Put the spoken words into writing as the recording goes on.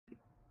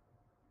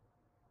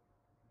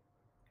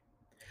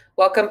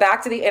Welcome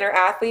back to the Inner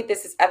Athlete.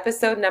 This is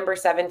episode number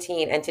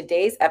 17. And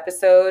today's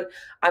episode,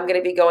 I'm going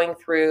to be going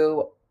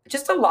through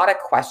just a lot of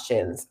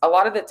questions. A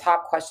lot of the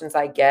top questions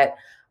I get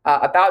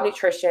about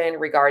nutrition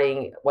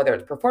regarding whether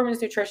it's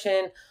performance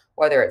nutrition,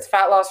 whether it's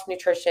fat loss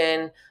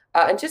nutrition,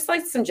 and just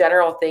like some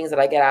general things that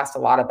I get asked a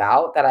lot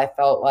about that I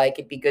felt like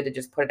it'd be good to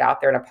just put it out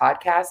there in a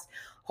podcast.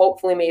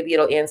 Hopefully, maybe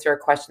it'll answer a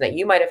question that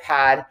you might have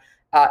had.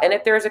 And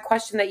if there is a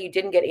question that you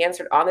didn't get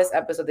answered on this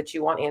episode that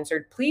you want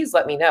answered, please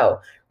let me know.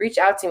 Reach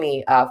out to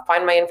me.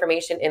 Find my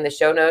information in the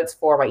show notes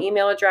for my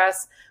email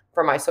address,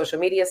 for my social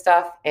media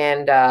stuff,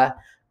 and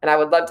I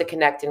would love to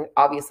connect and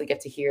obviously get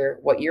to hear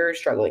what you're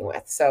struggling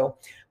with. So,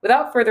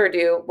 without further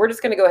ado, we're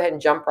just going to go ahead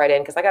and jump right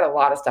in because I got a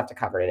lot of stuff to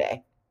cover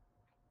today.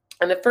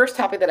 And the first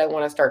topic that I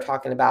want to start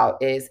talking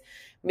about is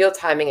meal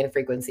timing and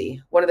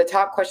frequency. One of the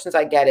top questions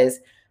I get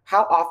is,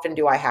 how often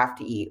do I have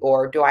to eat,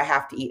 or do I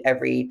have to eat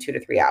every 2 to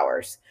 3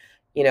 hours?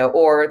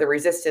 Or the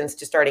resistance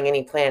to starting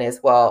any plan is,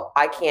 well,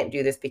 I can't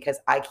do this because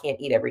I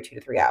can't eat every 2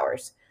 to 3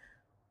 hours.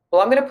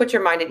 Well, I'm going to put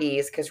your mind at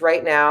ease because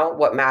right now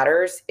what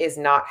matters is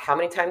not how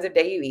many times a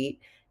day you eat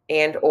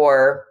and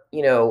or,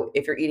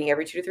 if you're eating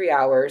every 2 to 3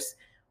 hours.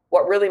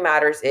 What really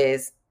matters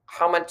is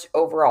how much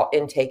overall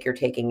intake you're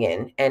taking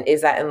in, and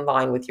is that in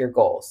line with your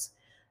goals?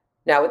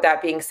 Now, with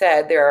that being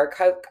said, there are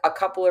a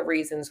couple of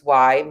reasons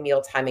why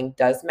meal timing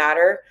does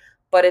matter,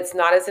 but it's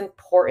not as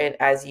important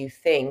as you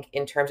think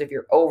in terms of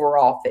your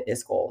overall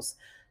fitness goals.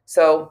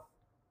 So,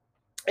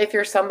 if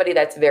you're somebody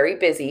that's very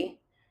busy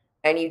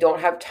and you don't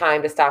have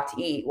time to stop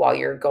to eat while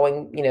you're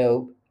going,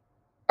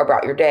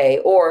 about your day,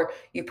 or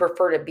you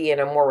prefer to be in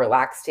a more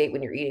relaxed state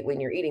when you're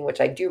eating, which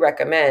I do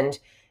recommend,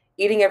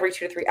 eating every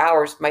 2 to 3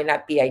 hours might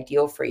not be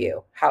ideal for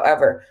you.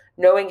 However,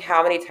 knowing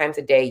how many times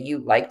a day you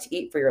like to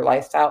eat for your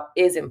lifestyle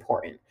is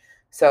important.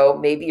 So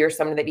maybe you're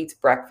someone that eats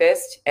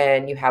breakfast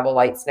and you have a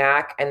light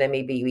snack, and then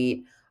maybe you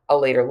eat a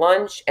later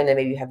lunch, and then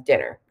maybe you have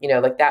dinner.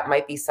 Like that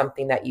might be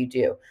something that you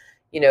do.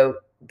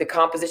 The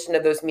composition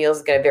of those meals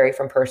is going to vary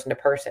from person to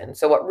person.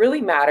 So what really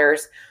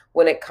matters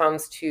when it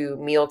comes to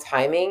meal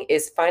timing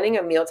is finding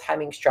a meal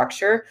timing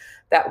structure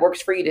that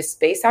works for you to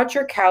space out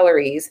your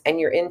calories and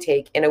your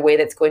intake in a way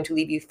that's going to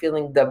leave you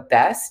feeling the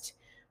best,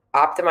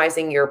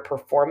 optimizing your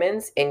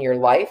performance in your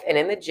life and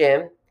in the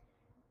gym,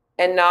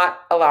 and not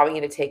allowing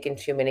you to take in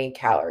too many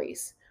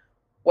calories.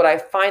 What I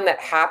find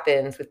that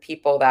happens with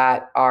people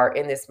that are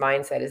in this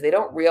mindset is they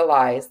don't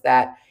realize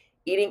that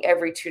eating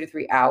every 2 to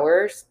 3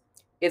 hours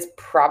is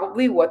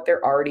probably what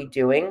they're already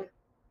doing,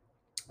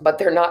 but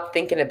they're not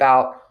thinking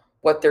about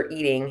what they're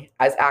eating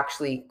as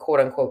actually quote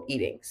unquote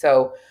eating.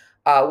 So,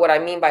 what I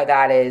mean by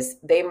that is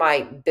they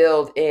might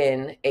build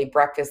in a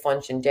breakfast,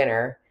 lunch, and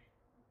dinner,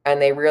 and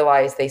they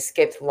realize they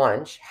skipped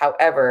lunch.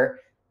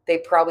 However, they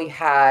probably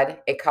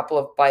had a couple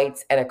of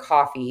bites and a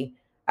coffee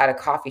at a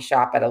coffee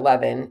shop at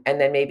 11, and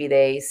then maybe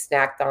they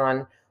snacked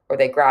on or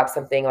they grabbed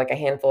something like a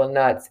handful of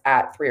nuts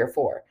at 3 or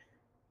 4.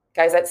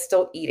 Guys, that's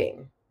still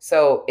eating.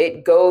 So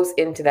it goes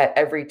into that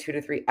every 2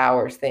 to 3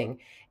 hours thing.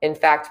 In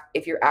fact,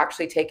 if you're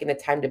actually taking the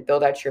time to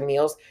build out your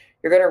meals,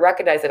 you're going to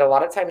recognize that a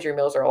lot of times your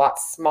meals are a lot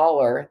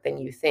smaller than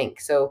you think.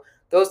 So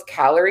those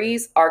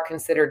calories are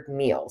considered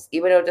meals,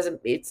 even though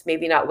it's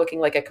maybe not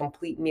looking like a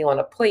complete meal on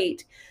a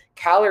plate.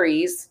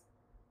 Calories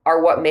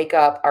are what make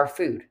up our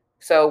food.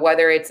 So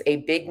whether it's a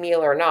big meal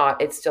or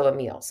not, it's still a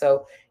meal.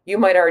 So you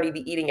might already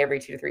be eating every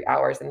 2 to 3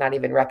 hours and not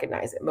even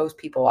recognize it. Most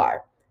people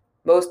are.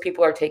 Most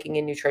people are taking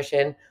in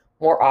nutrition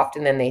more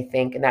often than they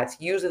think, and that's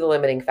usually the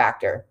limiting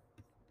factor.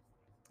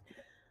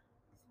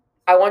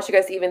 I want you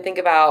guys to even think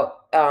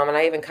about, and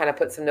I even kind of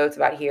put some notes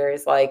about here,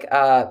 is like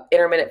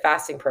intermittent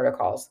fasting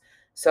protocols.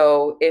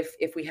 So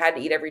if we had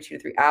to eat every 2 to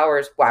 3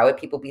 hours, why would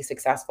people be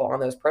successful on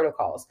those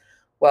protocols?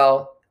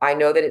 Well, I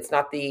know that it's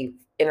not the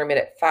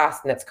intermittent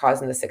fasting that's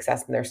causing the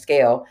success in their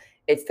scale.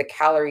 It's the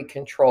calorie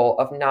control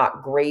of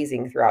not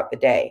grazing throughout the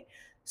day.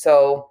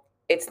 So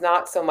it's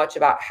not so much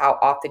about how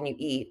often you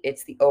eat,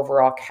 it's the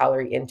overall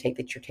calorie intake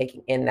that you're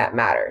taking in that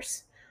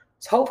matters.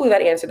 So hopefully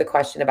that answered the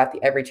question about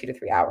the every 2 to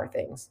 3 hour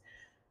things.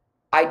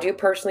 I do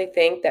personally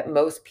think that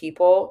most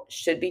people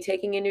should be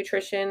taking in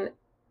nutrition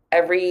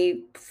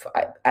every,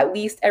 at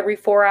least every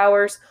 4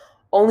 hours,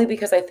 only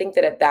because I think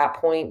that at that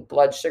point,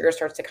 blood sugar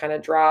starts to kind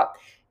of drop.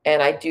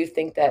 And I do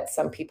think that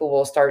some people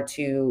will start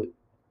to,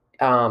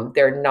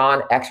 their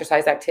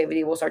non-exercise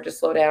activity will start to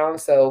slow down.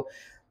 So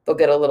they'll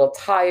get a little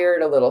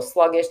tired, a little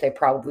sluggish. They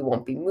probably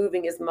won't be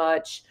moving as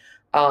much.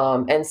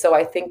 And so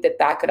I think that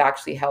that could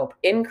actually help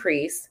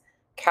increase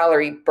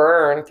calorie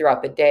burn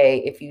throughout the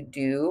day if you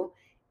do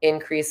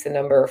increase the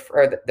number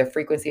or the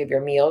frequency of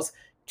your meals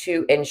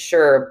to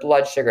ensure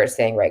blood sugar is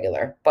staying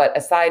regular. But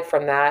aside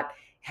from that,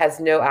 has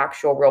no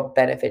actual real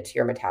benefit to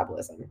your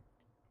metabolism.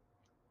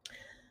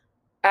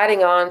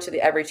 Adding on to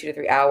the every 2 to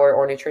 3 hour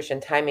or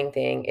nutrition timing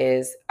thing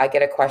is I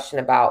get a question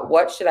about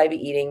what should I be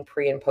eating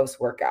pre and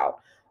post workout,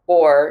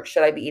 or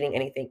should I be eating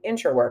anything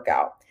intra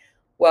workout?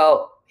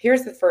 Well,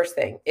 here's the first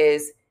thing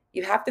is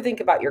you have to think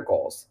about your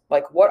goals.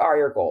 Like, what are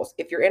your goals?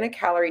 If you're in a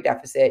calorie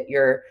deficit,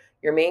 your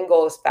main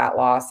goal is fat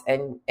loss,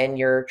 and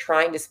you're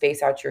trying to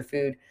space out your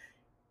food,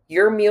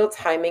 your meal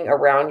timing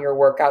around your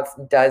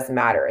workouts does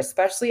matter,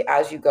 especially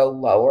as you go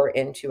lower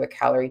into a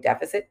calorie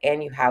deficit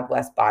and you have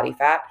less body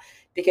fat,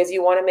 because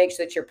you want to make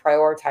sure that you're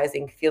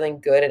prioritizing feeling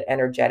good and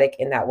energetic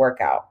in that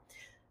workout.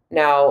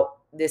 Now,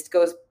 this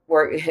goes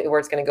where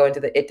it's going to go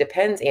into the it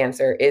depends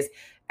answer is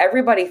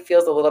everybody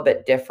feels a little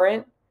bit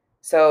different.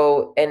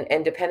 So,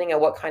 and depending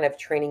on what kind of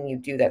training you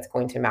do, that's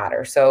going to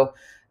matter. So,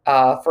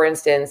 for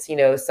instance,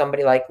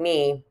 somebody like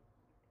me,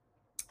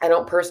 I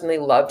don't personally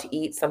love to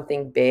eat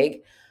something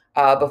big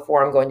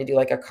before I'm going to do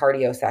like a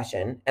cardio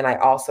session. And I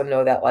also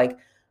know that like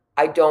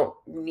I don't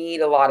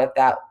need a lot of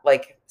that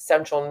like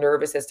central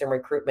nervous system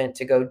recruitment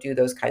to go do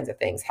those kinds of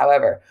things.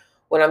 However,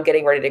 when I'm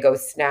getting ready to go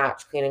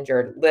snatch, clean and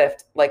jerk,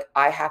 lift, like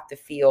I have to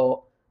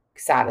feel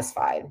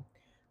satisfied.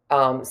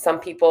 Some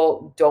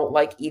people don't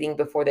like eating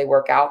before they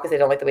work out because they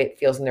don't like the way it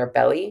feels in their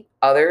belly.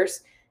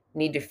 Others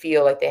need to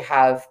feel like they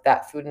have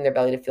that food in their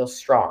belly to feel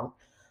strong.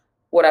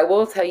 What I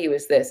will tell you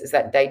is this, is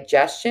that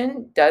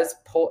digestion does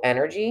pull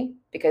energy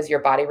because your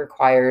body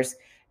requires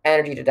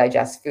energy to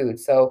digest food.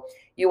 So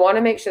you want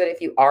to make sure that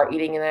if you are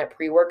eating in that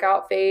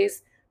pre-workout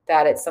phase,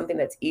 that it's something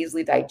that's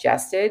easily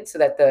digested so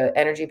that the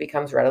energy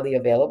becomes readily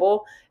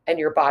available and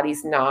your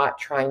body's not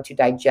trying to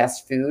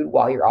digest food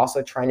while you're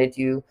also trying to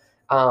do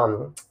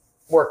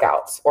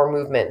workouts or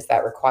movements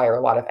that require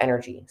a lot of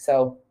energy.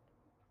 So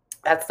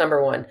that's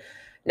number one.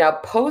 Now,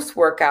 post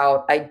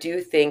workout, I do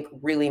think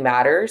really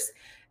matters.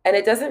 And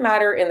it doesn't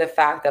matter in the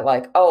fact that,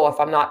 like, oh, if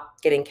I'm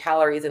not getting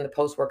calories in the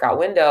post workout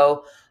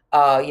window,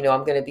 I'm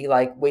going to be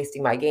like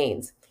wasting my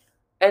gains.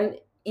 And,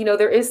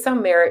 there is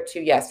some merit to,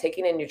 yes,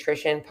 taking in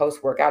nutrition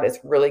post workout is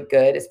really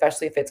good,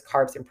 especially if it's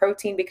carbs and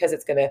protein, because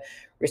it's going to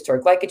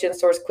restore glycogen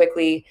stores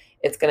quickly.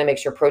 It's going to make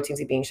sure proteins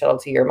are being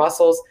shuttled to your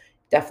muscles.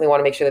 Definitely want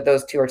to make sure that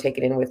those two are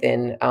taken in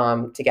within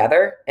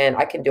together. And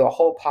I can do a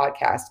whole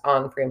podcast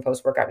on pre and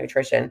post workout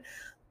nutrition.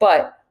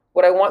 But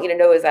what I want you to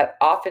know is that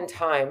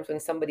oftentimes when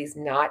somebody's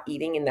not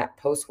eating in that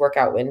post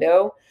workout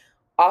window,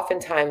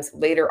 oftentimes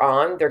later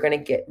on, they're going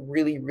to get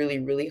really, really,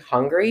 really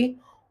hungry,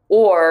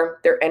 or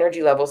their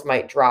energy levels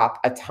might drop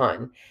a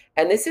ton.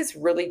 And this is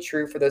really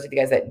true for those of you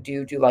guys that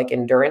do like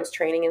endurance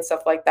training and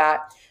stuff like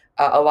that.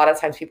 A lot of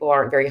times people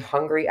aren't very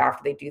hungry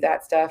after they do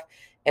that stuff.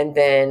 And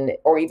then,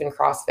 or even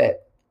CrossFit.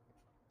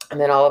 And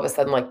then all of a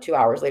sudden, like 2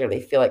 hours later,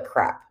 they feel like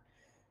crap.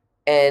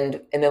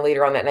 And then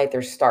later on that night,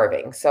 they're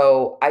starving.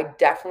 So I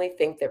definitely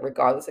think that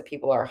regardless if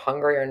people are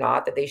hungry or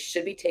not, that they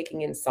should be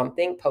taking in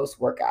something post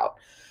workout.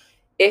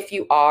 If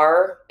you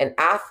are an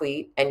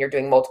athlete and you're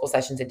doing multiple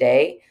sessions a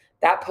day,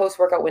 that post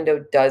workout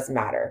window does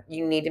matter.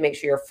 You need to make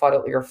sure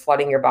you're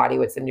flooding your body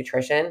with some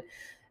nutrition.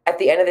 At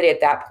the end of the day,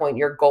 at that point,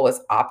 your goal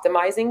is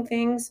optimizing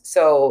things.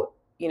 So,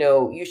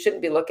 you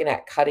shouldn't be looking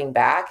at cutting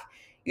back.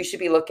 You should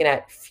be looking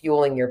at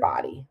fueling your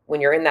body.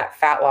 When you're in that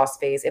fat loss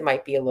phase, it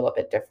might be a little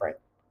bit different.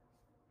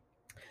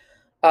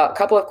 A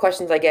couple of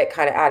questions I get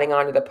kind of adding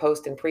on to the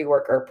post and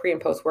pre-work or pre and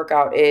post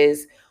workout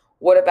is,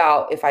 what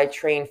about if I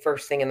train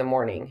first thing in the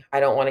morning? I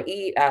don't want to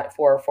eat at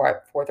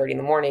 4:30 in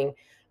the morning,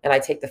 and I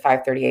take the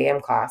 5:30 a.m.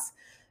 class.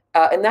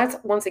 And that's,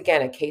 once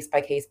again, a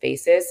case-by-case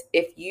basis.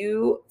 If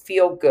you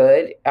feel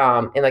good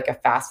in like a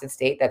fasted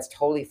state, that's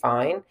totally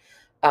fine.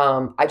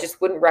 I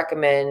just wouldn't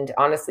recommend,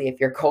 honestly, if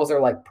your goals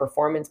are like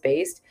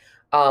performance-based,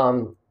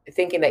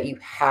 thinking that you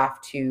have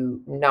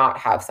to not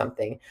have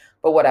something.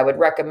 But what I would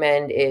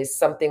recommend is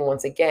something,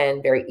 once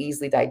again, very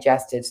easily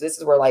digested. So this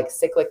is where like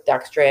cyclic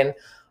dextrin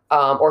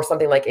or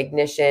something like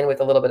Ignition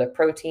with a little bit of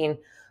protein,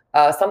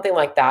 something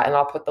like that. And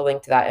I'll put the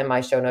link to that in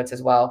my show notes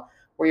as well,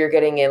 where you're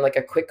getting in like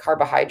a quick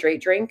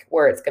carbohydrate drink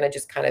where it's going to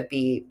just kind of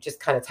be just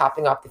kind of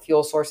topping off the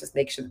fuel sources,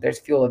 make sure that there's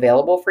fuel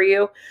available for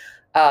you.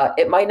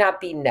 It might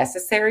not be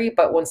necessary,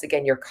 but once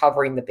again, you're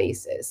covering the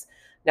bases.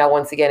 Now,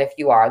 once again, if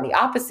you are on the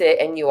opposite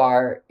and you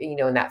are,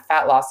 in that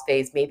fat loss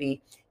phase,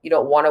 maybe you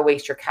don't want to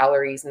waste your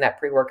calories in that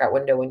pre-workout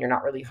window when you're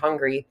not really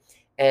hungry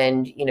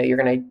and, you're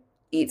going to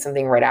eat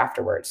something right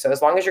afterwards. So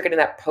as long as you're getting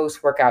that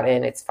post-workout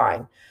in, it's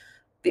fine.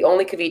 The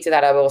only caveat to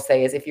that I will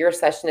say is if your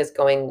session is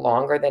going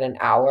longer than an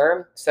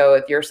hour, so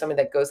if you're someone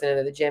that goes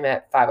into the gym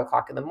at 5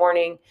 o'clock in the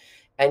morning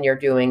and you're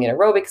doing an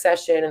aerobic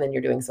session and then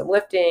you're doing some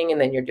lifting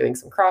and then you're doing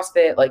some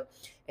CrossFit,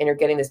 and you're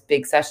getting this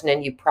big session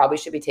in, you probably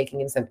should be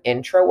taking in some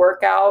intra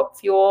workout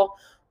fuel,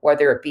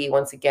 whether it be,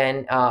 once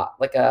again,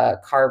 like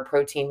a carb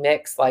protein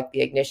mix, like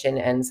the Ignition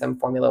and some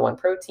Formula One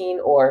protein,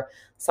 or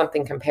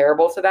something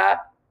comparable to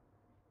that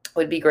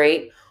would be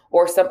great,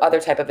 or some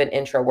other type of an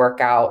intra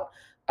workout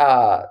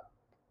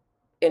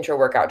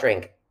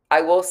drink.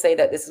 I will say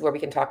that this is where we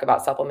can talk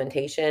about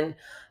supplementation.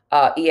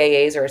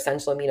 EAAs or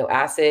essential amino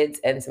acids,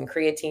 and some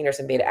creatine or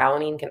some beta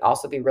alanine can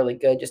also be really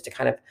good, just to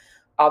kind of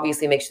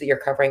obviously make sure that you're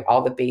covering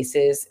all the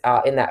bases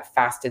in that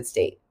fasted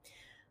state.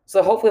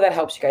 So hopefully that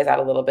helps you guys out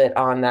a little bit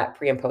on that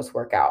pre and post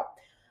workout.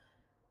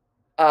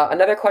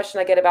 Another question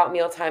I get about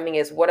meal timing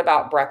is, what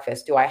about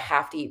breakfast? Do I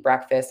have to eat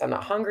breakfast? I'm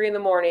not hungry in the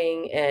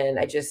morning and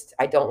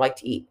I don't like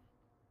to eat.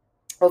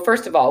 Well,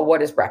 first of all,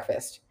 what is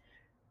breakfast?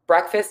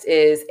 Breakfast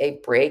is a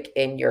break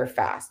in your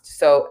fast.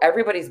 So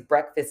everybody's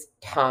breakfast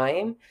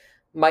time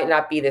might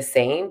not be the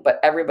same, but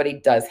everybody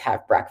does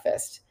have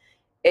breakfast.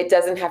 It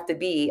doesn't have to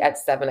be at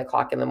 7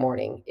 o'clock in the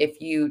morning.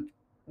 If you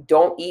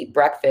don't eat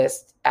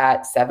breakfast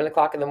at 7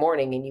 o'clock in the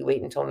morning and you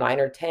wait until 9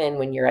 or 10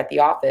 when you're at the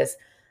office,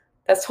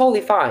 that's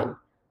totally fine.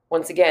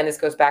 Once again, this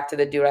goes back to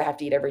the do I have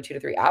to eat every 2 to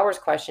 3 hours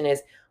question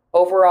is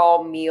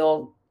overall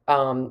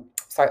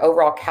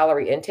overall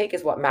calorie intake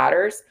is what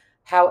matters.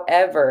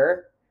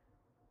 However,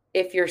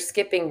 if you're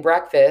skipping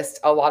breakfast,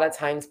 a lot of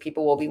times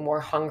people will be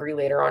more hungry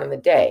later on in the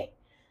day.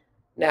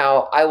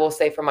 Now, I will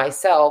say for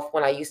myself,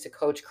 when I used to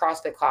coach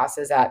CrossFit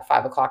classes at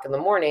 5 o'clock in the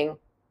morning,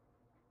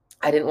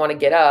 I didn't want to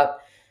get up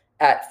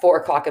at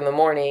 4 o'clock in the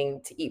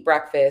morning to eat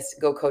breakfast,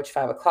 go coach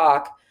 5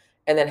 o'clock,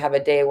 and then have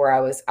a day where I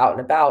was out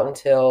and about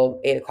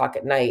until 8 o'clock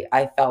at night.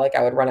 I felt like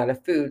I would run out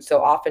of food. So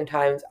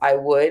oftentimes I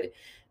would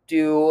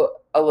do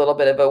a little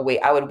bit of a wait.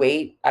 I would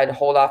wait. I'd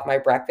hold off my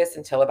breakfast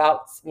until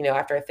about,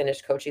 after I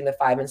finished coaching the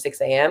 5 and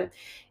 6 a.m.,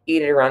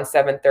 eat it around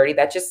 7:30.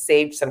 That just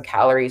saved some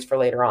calories for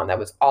later on. That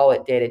was all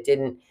it did. It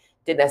didn't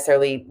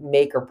necessarily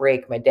make or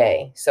break my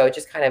day. So it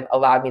just kind of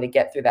allowed me to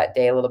get through that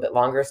day a little bit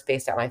longer,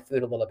 spaced out my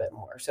food a little bit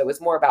more. So it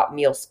was more about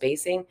meal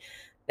spacing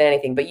than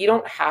anything. But you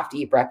don't have to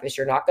eat breakfast.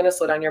 You're not going to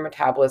slow down your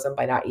metabolism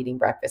by not eating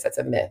breakfast. That's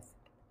a myth.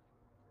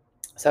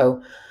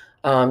 So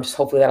just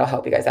hopefully that'll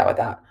help you guys out with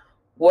that.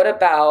 What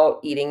about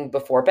eating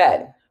before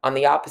bed? On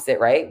the opposite,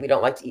 right? We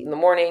don't like to eat in the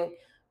morning,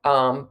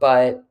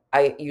 but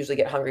I usually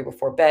get hungry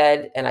before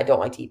bed, and I don't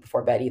like to eat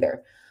before bed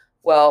either.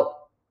 Well,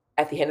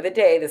 at the end of the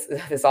day,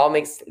 this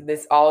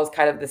all is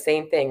kind of the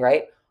same thing,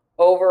 right?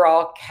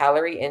 Overall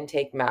calorie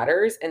intake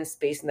matters, and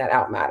spacing that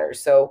out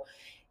matters. So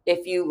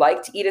if you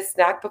like to eat a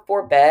snack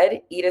before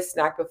bed, eat a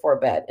snack before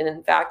bed. And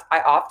in fact,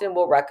 I often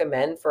will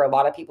recommend for a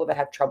lot of people that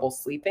have trouble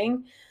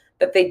sleeping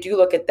that they do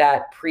look at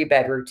that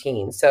pre-bed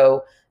routine.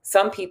 So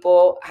some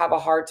people have a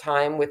hard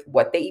time with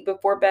what they eat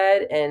before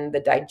bed, and the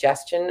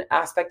digestion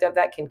aspect of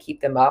that can keep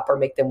them up or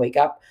make them wake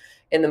up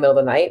in the middle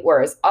of the night.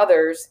 Whereas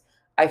others,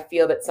 I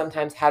feel that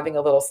sometimes having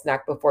a little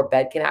snack before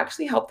bed can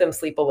actually help them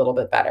sleep a little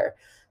bit better.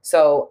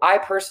 So I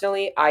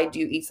personally, I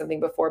do eat something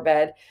before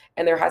bed,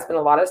 and there has been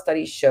a lot of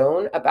studies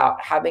shown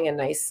about having a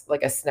nice,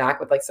 like a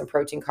snack with like some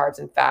protein, carbs,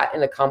 and fat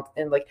in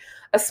like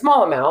a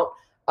small amount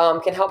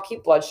can help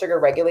keep blood sugar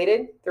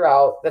regulated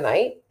throughout the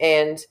night.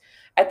 And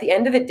at the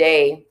end of the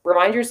day,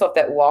 remind yourself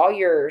that while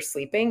you're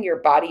sleeping, your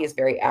body is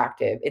very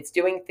active. It's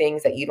doing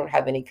things that you don't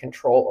have any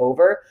control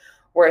over.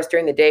 Whereas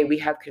during the day, we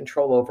have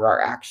control over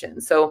our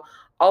actions. So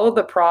all of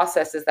the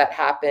processes that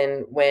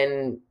happen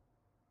when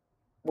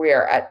we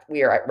are at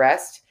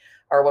rest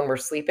or when we're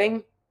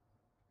sleeping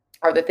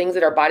are the things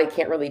that our body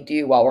can't really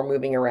do while we're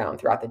moving around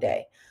throughout the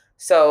day.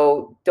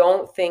 So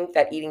don't think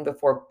that eating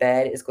before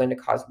bed is going to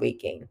cause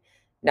weight gain.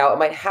 Now, what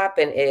might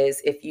happen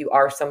is if you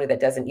are somebody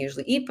that doesn't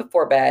usually eat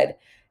before bed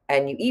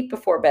and you eat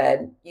before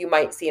bed, you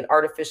might see an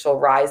artificial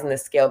rise in the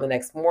scale the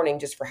next morning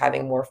just for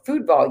having more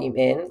food volume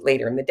in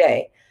later in the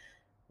day.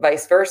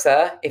 Vice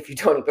versa, if you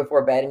don't eat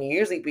before bed and you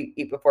usually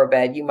eat before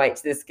bed, you might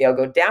see the scale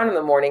go down in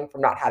the morning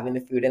from not having the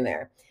food in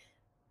there.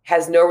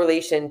 Has no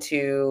relation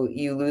to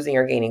you losing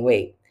or gaining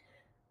weight.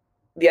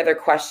 The other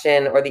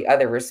question or the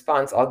other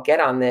response I'll get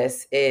on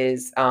this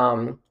is,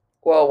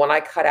 well, when I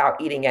cut out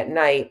eating at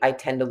night, I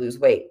tend to lose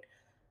weight.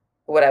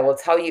 What I will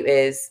tell you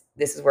is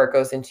this is where it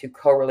goes into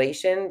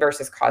correlation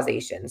versus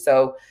causation.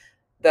 So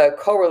the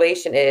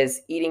correlation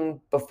is eating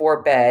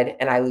before bed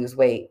and I lose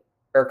weight,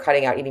 or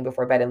cutting out eating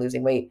before bed and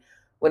losing weight.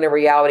 When in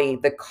reality,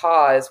 the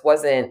cause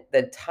wasn't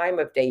the time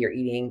of day you're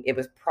eating, it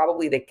was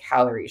probably the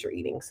calories you're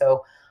eating.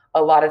 So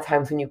a lot of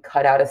times when you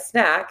cut out a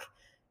snack,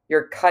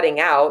 you're cutting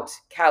out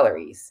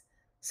calories.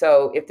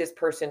 So if this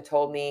person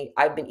told me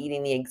I've been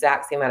eating the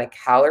exact same amount of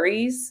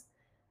calories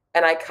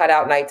and I cut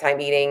out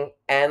nighttime eating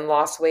and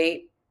lost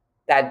weight,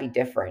 that'd be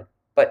different.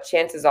 But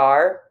chances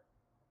are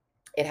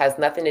it has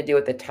nothing to do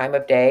with the time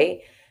of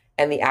day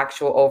and the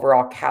actual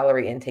overall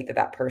calorie intake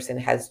that person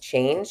has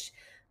changed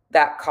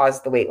that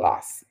caused the weight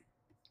loss.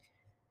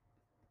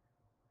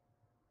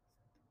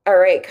 All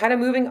right, kind of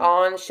moving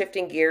on,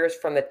 shifting gears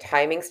from the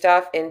timing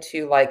stuff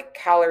into like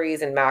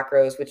calories and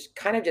macros, which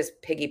kind of just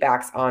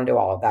piggybacks onto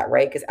all of that,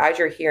 right? Because as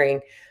you're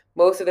hearing,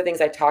 most of the things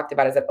I talked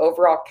about is that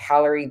overall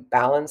calorie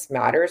balance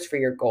matters for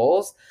your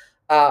goals.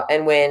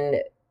 And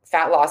when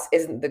fat loss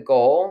isn't the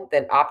goal,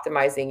 then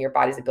optimizing your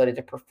body's ability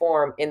to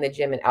perform in the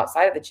gym and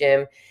outside of the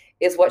gym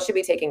is what should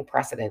be taking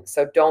precedence.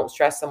 So don't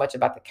stress so much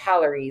about the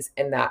calories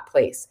in that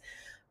place.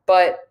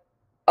 But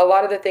a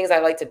lot of the things I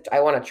want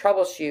to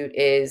troubleshoot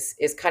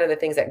is kind of the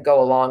things that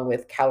go along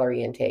with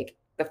calorie intake.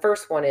 The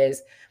first one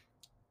is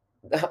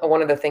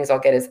one of the things I'll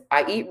get is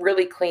I eat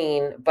really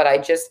clean, but I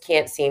just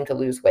can't seem to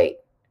lose weight.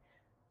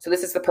 So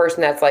this is the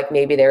person that's like,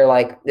 maybe they're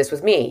like, this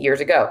was me years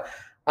ago.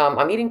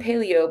 I'm eating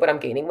paleo, but I'm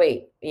gaining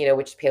weight,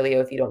 which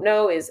paleo, if you don't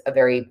know, is a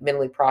very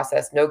minimally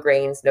processed, no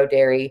grains, no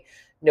dairy,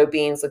 no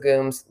beans,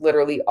 legumes,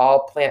 literally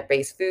all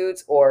plant-based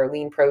foods or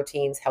lean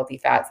proteins, healthy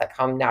fats that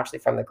come naturally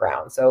from the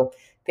ground. So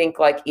think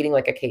like eating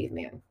like a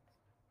caveman.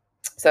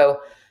 So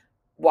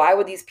why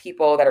would these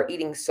people that are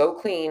eating so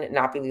clean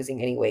not be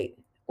losing any weight?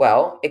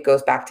 Well, it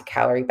goes back to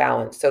calorie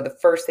balance. So the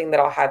first thing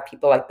that I'll have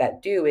people like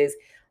that do is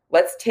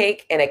let's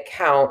take an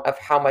account of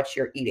how much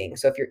you're eating.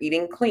 So if you're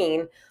eating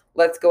clean,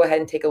 let's go ahead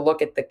and take a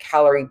look at the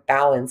calorie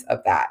balance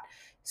of that.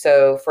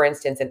 So for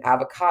instance, an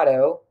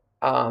avocado,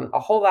 a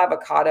whole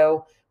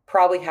avocado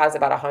probably has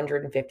about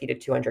 150 to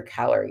 200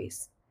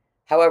 calories.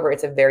 However,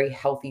 it's a very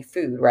healthy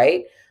food,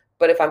 right?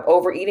 But if I'm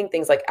overeating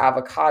things like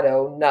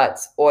avocado,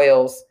 nuts,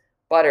 oils,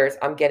 butters,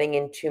 I'm getting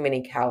in too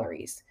many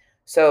calories.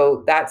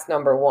 So that's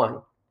number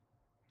one.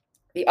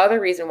 The other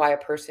reason why a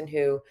person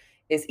who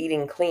is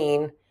eating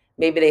clean,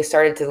 maybe they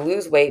started to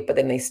lose weight, but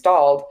then they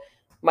stalled,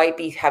 might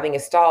be having a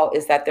stall,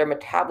 is that their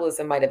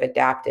metabolism might have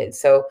adapted.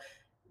 So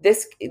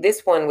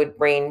this one would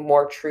reign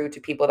more true to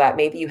people that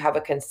maybe you have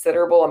a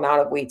considerable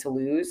amount of weight to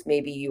lose.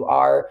 Maybe you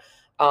are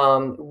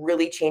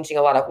really changing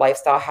a lot of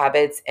lifestyle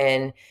habits.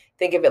 And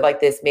think of it like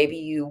this: maybe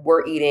you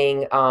were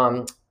eating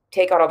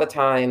takeout all the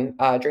time,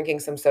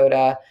 drinking some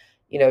soda,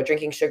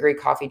 drinking sugary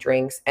coffee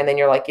drinks, and then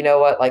you're like, you know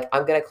what, like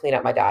I'm gonna clean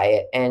up my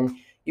diet, and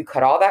you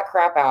cut all that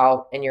crap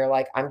out, and you're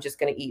like, I'm just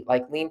gonna eat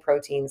like lean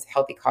proteins,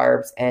 healthy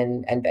carbs,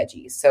 and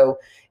veggies. So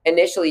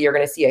initially you're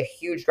going to see a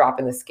huge drop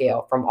in the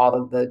scale from all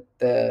of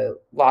the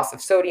loss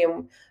of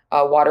sodium,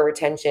 water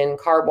retention,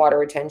 carb water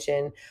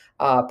retention,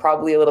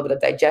 probably a little bit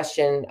of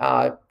digestion,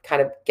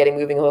 kind of getting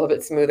moving a little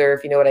bit smoother,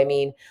 if you know what I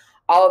mean.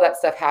 All of that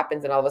stuff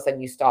happens, and all of a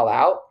sudden you stall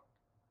out.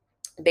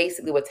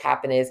 Basically what's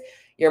happened is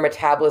your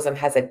metabolism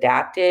has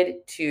adapted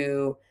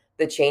to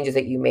the changes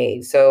that you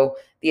made. So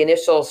the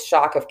initial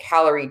shock of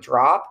calorie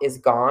drop is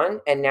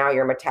gone, and now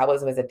your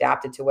metabolism is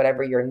adapted to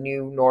whatever your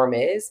new norm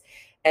is.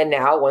 And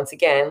now, once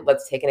again,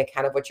 let's take an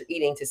account of what you're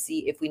eating to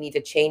see if we need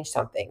to change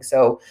something.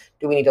 So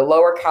do we need to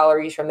lower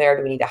calories from there?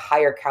 Do we need to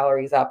higher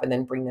calories up and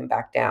then bring them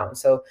back down?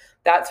 So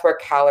that's where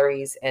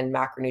calories and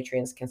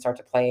macronutrients can start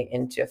to play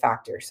into a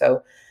factor.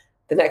 So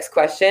the next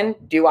question,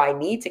 do I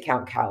need to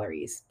count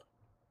calories?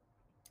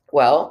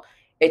 Well,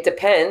 it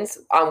depends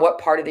on what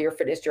part of your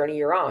fitness journey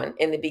you're on.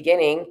 In the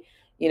beginning,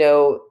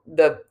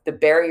 the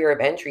barrier of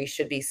entry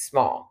should be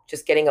small,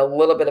 just getting a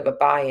little bit of a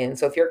buy-in.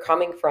 So if you're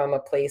coming from a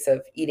place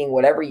of eating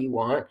whatever you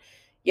want,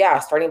 yeah,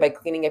 starting by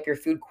cleaning up your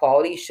food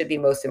quality should be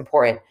most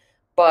important.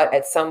 But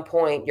at some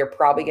point, you're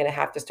probably going to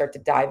have to start to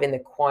dive in the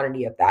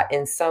quantity of that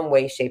in some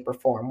way, shape, or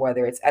form,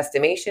 whether it's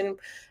estimation,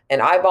 an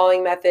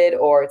eyeballing method,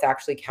 or it's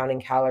actually counting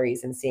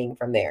calories and seeing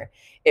from there.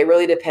 It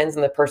really depends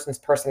on the person's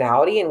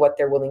personality and what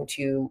they're willing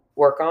to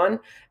work on,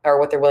 or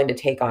what they're willing to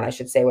take on, I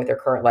should say, with their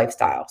current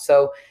lifestyle.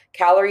 So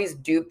calories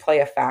do play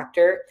a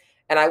factor.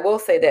 And I will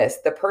say this,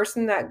 the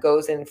person that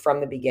goes in from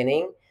the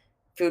beginning,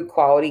 food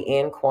quality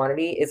and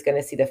quantity, is going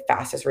to see the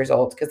fastest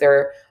results, because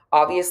they're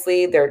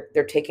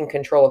taking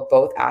control of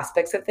both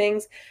aspects of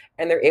things,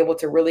 and they're able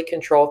to really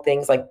control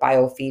things like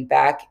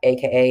biofeedback,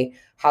 aka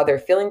how they're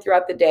feeling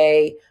throughout the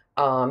day,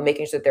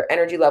 making sure that their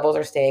energy levels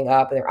are staying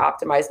up, and they're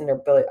optimizing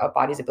their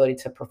body's ability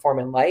to perform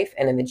in life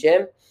and in the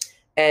gym,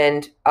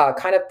 and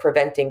kind of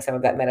preventing some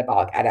of that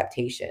metabolic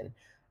adaptation.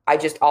 I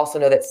just also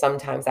know that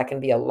sometimes that can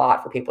be a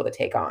lot for people to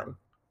take on.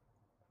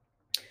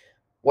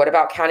 What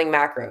about counting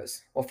macros?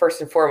 Well, first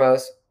and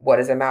foremost, what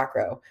is a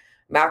macro?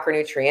 Macro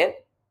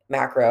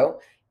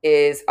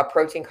is a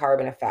protein, carb,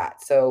 and a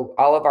fat. So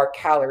all of our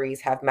calories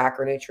have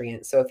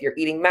macronutrients. So if you're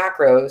eating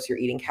macros, you're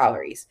eating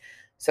calories.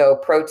 So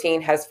protein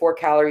has 4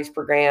 calories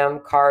per gram,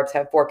 carbs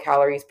have 4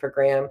 calories per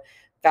gram,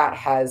 fat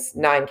has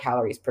 9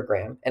 calories per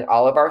gram, and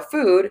all of our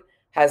food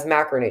has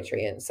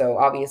macronutrients. So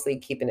obviously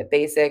keeping it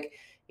basic,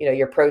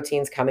 your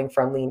proteins coming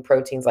from lean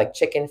proteins like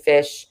chicken,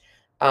 fish,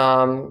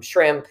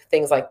 shrimp,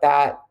 things like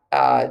that,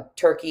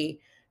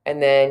 turkey,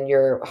 and then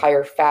your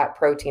higher fat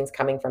proteins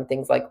coming from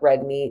things like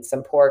red meat,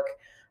 some pork,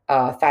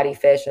 fatty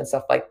fish, and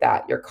stuff like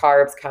that. Your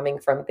carbs coming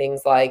from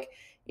things like,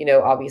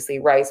 obviously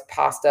rice,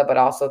 pasta, but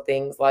also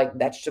things like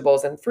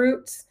vegetables and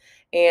fruits.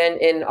 And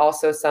in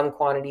also some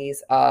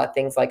quantities,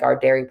 things like our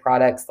dairy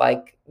products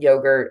like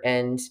yogurt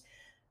and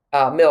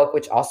milk,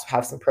 which also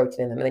have some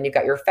protein in them. And then you've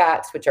got your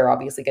fats, which are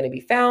obviously going to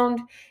be found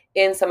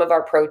in some of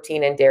our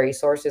protein and dairy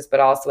sources, but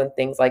also in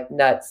things like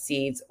nuts,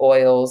 seeds,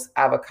 oils,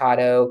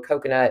 avocado,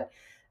 coconut,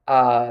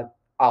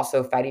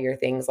 also fattier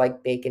things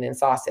like bacon and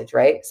sausage,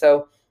 right?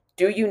 So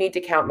do you need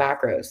to count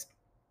macros?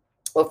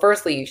 Well,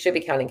 firstly, you should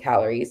be counting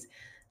calories.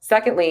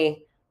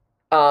 Secondly,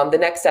 the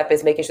next step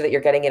is making sure that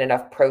you're getting in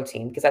enough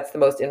protein, because that's the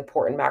most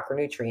important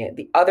macronutrient.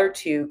 The other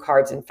two,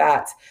 carbs and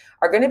fats,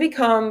 are going to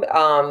become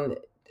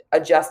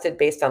adjusted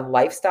based on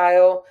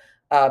lifestyle,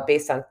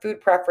 based on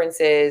food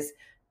preferences,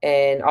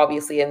 and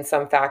obviously in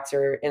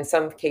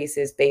some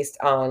cases based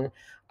on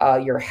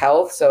your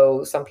health.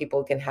 So some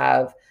people can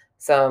have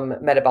some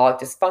metabolic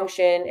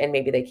dysfunction, and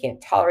maybe they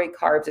can't tolerate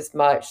carbs as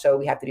much. So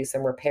we have to do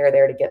some repair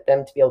there to get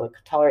them to be able to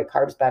tolerate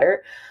carbs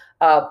better.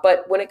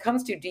 But when it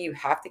comes to, do you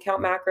have to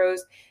count macros?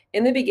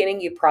 In the beginning,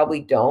 you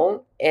probably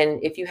don't.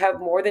 And if you have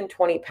more than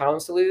 20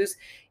 pounds to lose,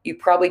 you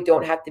probably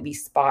don't have to be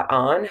spot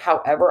on.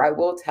 However, I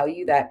will tell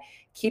you that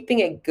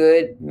keeping a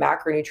good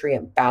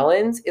macronutrient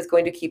balance is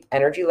going to keep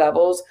energy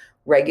levels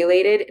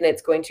regulated, and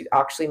it's going to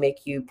actually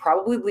make you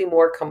probably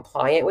more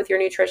compliant with your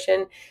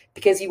nutrition,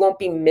 because you won't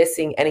be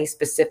missing any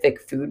specific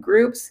food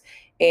groups.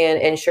 and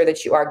ensure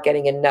that you are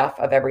getting enough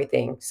of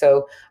everything.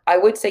 So I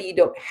would say you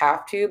don't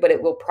have to, but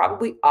it will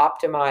probably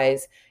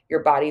optimize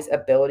your body's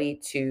ability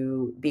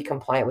to be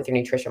compliant with your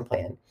nutrition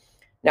plan.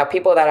 Now,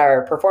 people that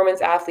are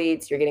performance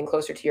athletes, you're getting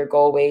closer to your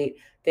goal weight,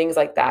 things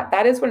like that.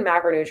 That is when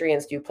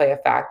macronutrients do play a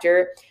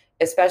factor,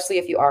 especially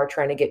if you are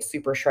trying to get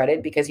super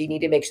shredded, because you need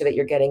to make sure that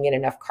you're getting in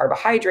enough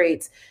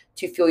carbohydrates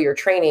to fuel your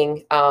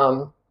training.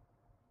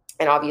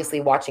 And obviously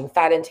watching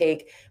fat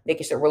intake,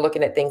 making sure we're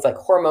looking at things like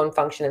hormone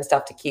function and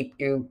stuff to keep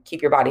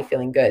your body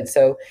feeling good.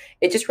 So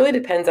it just really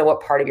depends on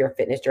what part of your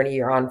fitness journey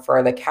you're on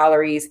for the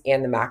calories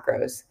and the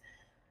macros.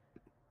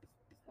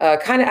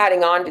 Kind of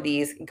adding on to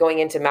these, going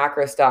into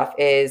macro stuff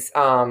is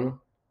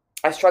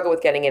I struggle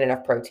with getting in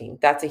enough protein.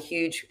 That's a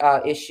huge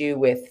issue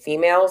with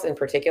females in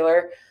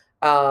particular.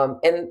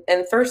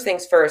 And first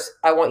things first,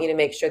 I want you to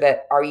make sure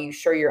that, are you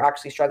sure you're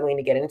actually struggling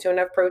to get into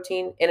enough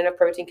protein?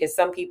 Because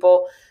some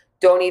people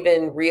don't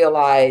even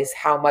realize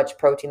how much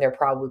protein they're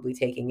probably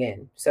taking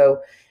in.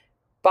 So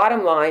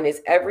bottom line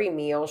is every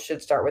meal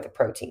should start with a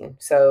protein.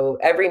 So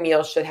every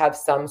meal should have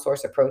some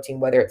source of protein,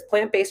 whether it's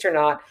plant-based or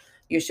not.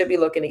 You should be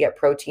looking to get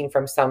protein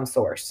from some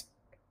source.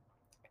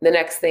 The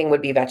next thing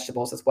would be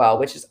vegetables as well,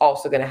 which is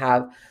also going to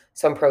have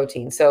some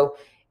protein. So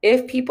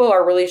if people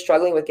are really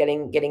struggling with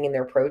getting in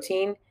their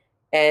protein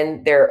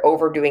and they're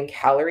overdoing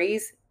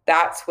calories,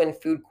 that's when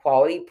food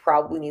quality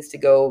probably needs to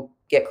go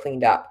get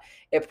cleaned up.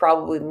 It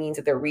probably means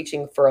that they're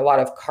reaching for a lot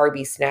of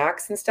carby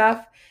snacks and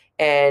stuff.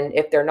 And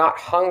if they're not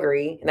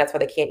hungry, and that's why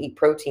they can't eat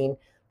protein,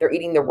 they're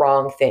eating the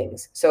wrong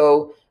things.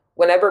 So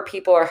whenever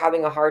people are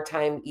having a hard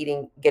time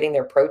getting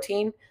their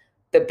protein,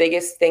 the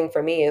biggest thing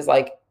for me is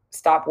like,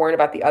 stop worrying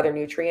about the other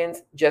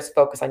nutrients, just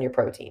focus on your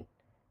protein.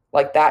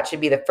 Like that should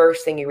be the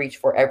first thing you reach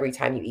for every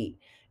time you eat.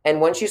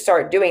 And once you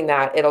start doing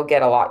that, it'll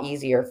get a lot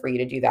easier for you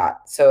to do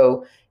that.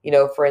 So,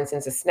 for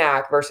instance, a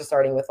snack versus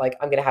starting with like,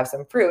 I'm going to have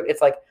some fruit.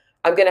 It's like,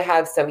 I'm going to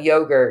have some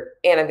yogurt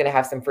and I'm going to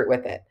have some fruit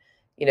with it.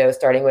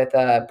 Starting with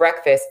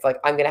breakfast, like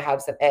I'm going to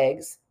have some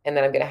eggs and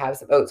then I'm going to have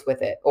some oats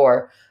with it.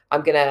 Or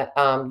I'm going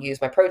to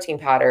use my protein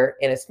powder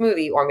in a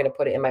smoothie, or I'm going to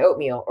put it in my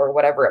oatmeal or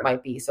whatever it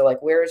might be. So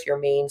like, where's your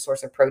main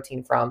source of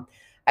protein from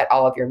at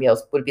all of your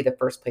meals would be the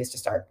first place to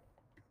start.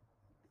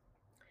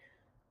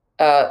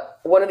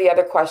 One of the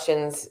other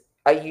questions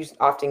I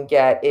often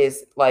get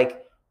is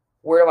like,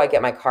 where do I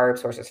get my carb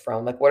sources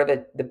from? Like, what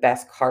are the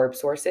best carb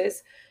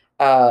sources?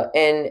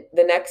 And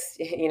the next,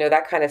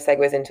 that kind of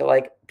segues into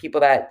like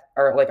people that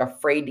are like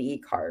afraid to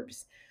eat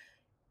carbs.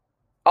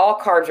 All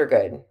carbs are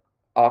good.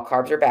 All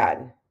carbs are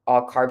bad.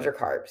 All carbs are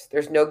carbs.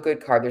 There's no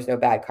good carb. There's no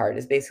bad carb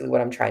is basically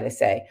what I'm trying to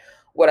say.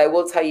 What I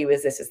will tell you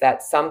is this, is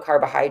that some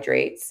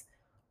carbohydrates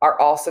are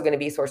also going to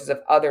be sources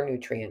of other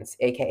nutrients,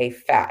 AKA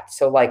fat.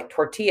 So like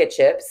tortilla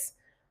chips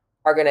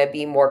are going to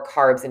be more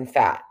carbs and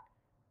fat.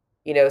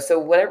 So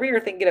whenever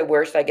you're thinking of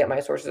where should I get my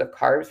sources of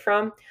carbs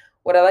from,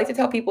 what I like to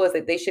tell people is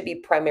that they should be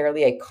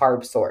primarily a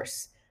carb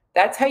source.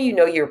 That's how you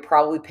know you're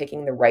probably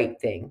picking the right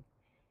thing.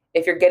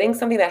 If you're getting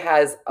something that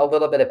has a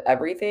little bit of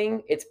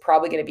everything, it's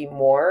probably going to be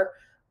more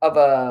of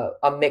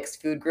a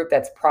mixed food group.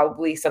 That's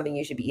probably something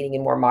you should be eating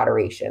in more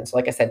moderation. So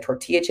like I said,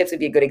 tortilla chips would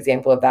be a good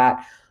example of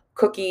that,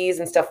 cookies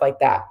and stuff like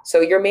that.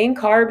 So your main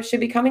carbs should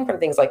be coming from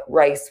things like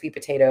rice, sweet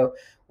potato,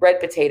 red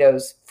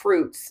potatoes,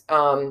 fruits,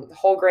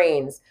 whole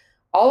grains,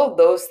 all of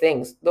those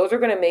things. Those are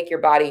going to make your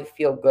body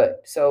feel good.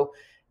 So,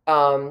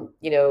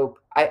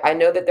 I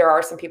know that there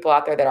are some people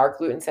out there that are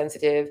gluten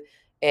sensitive,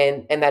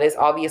 and that is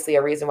obviously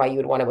a reason why you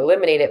would want to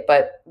eliminate it.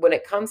 But when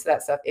it comes to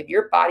that stuff, if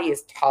your body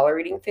is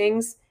tolerating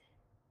things,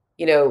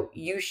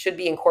 you should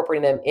be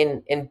incorporating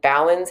them in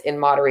balance, in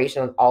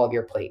moderation on all of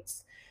your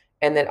plates.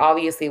 And then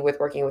obviously with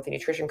working with a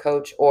nutrition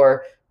coach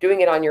or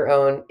doing it on your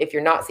own, if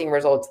you're not seeing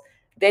results,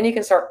 then you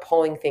can start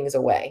pulling things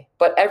away.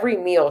 But every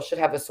meal should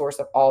have a source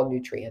of all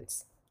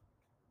nutrients.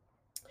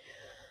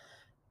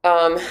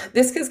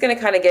 This is going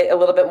to kind of get a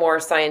little bit more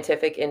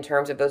scientific in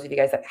terms of those of you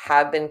guys that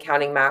have been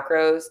counting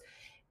macros.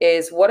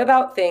 Is what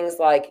about things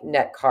like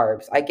net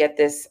carbs? I get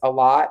this a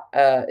lot,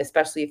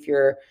 especially if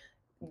you're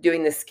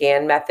doing the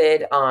scan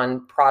method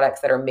on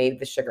products that are made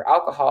with sugar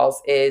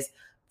alcohols. Is,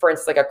 for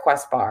instance, like a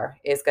Quest bar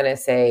is going to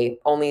say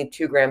only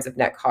 2 grams of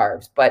net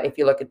carbs. But if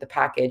you look at the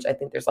package, I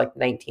think there's like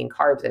 19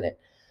 carbs in it.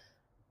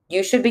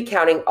 You should be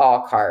counting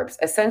all carbs.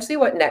 Essentially,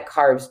 what net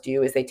carbs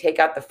do is they take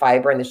out the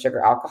fiber and the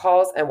sugar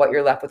alcohols, and what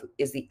you're left with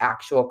is the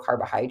actual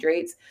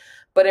carbohydrates.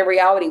 But in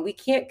reality, we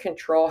can't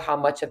control how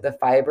much of the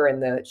fiber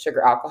and the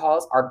sugar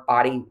alcohols our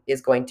body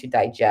is going to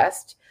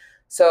digest.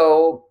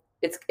 So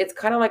it's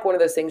kind of like one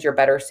of those things, you're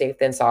better safe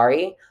than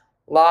sorry.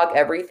 Log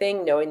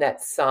everything, knowing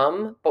that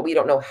some, but we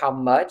don't know how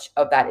much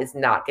of that is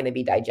not going to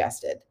be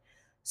digested.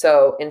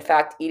 So in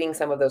fact, eating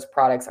some of those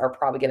products are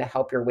probably going to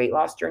help your weight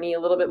loss journey a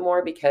little bit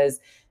more,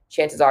 because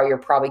chances are you're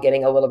probably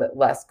getting a little bit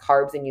less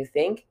carbs than you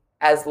think,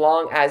 as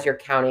long as you're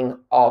counting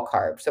all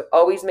carbs. So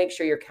always make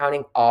sure you're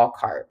counting all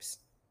carbs.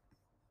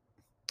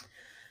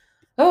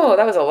 Oh,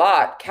 that was a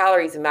lot.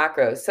 Calories and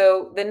macros.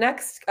 So the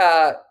next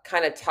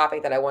kind of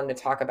topic that I wanted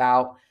to talk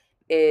about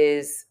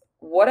is,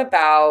 what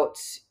about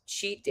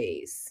cheat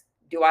days?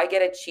 Do I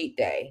get a cheat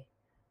day?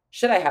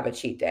 Should I have a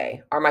cheat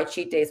day? Are my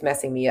cheat days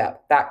messing me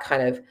up? That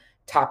kind of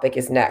topic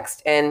is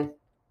next. And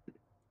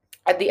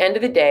at the end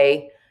of the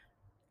day,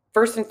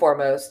 first and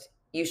foremost,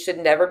 you should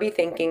never be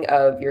thinking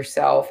of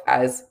yourself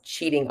as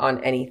cheating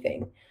on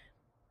anything,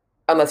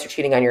 unless you're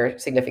cheating on your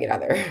significant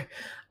other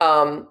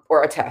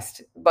or a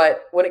test.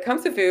 But when it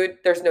comes to food,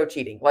 there's no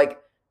cheating. Like,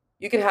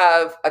 you can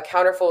have a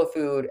counter full of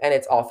food and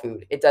it's all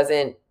food. It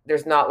doesn't,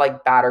 there's not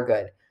like bad or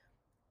good.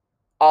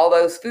 All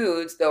those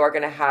foods, though, are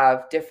going to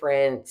have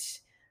different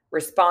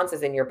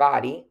responses in your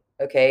body.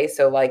 Okay.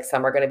 So, like,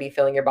 some are going to be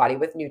filling your body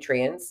with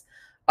nutrients,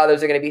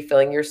 others are going to be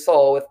filling your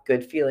soul with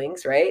good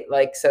feelings, right?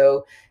 Like,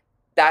 so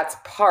that's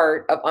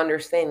part of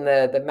understanding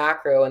the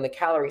macro and the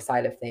calorie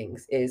side of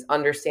things, is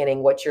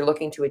understanding what you're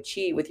looking to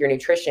achieve with your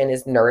nutrition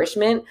is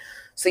nourishment.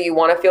 So you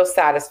want to feel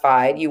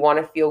satisfied, you want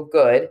to feel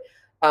good,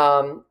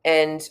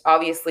 and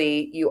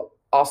obviously you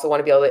also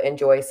want to be able to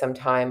enjoy some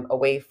time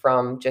away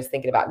from just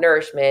thinking about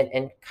nourishment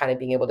and kind of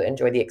being able to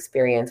enjoy the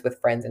experience with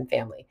friends and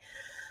family.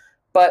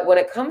 But when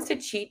it comes to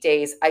cheat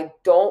days, I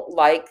don't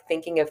like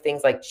thinking of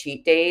things like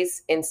cheat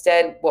days.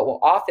 Instead, what will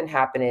often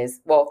happen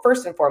is, well,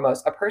 first and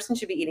foremost, a person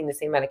should be eating the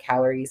same amount of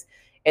calories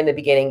in the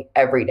beginning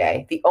every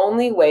day. The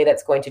only way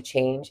that's going to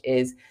change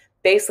is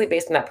basically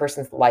based on that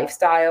person's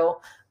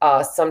lifestyle,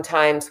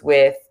 sometimes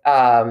with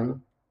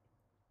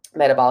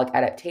metabolic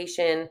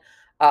adaptation,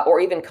 or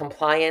even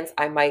compliance.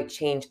 I might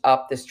change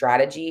up the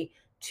strategy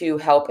to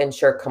help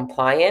ensure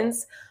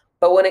compliance.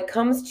 But when it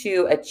comes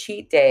to a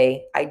cheat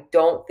day, I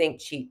don't think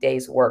cheat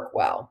days work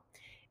well.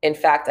 In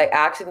fact, I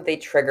actually think they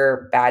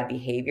trigger bad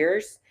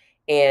behaviors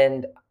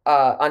and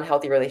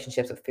unhealthy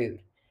relationships with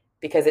food,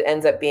 because it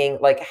ends up being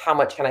like, how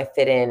much can I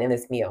fit in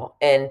this meal?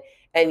 And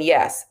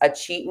yes, a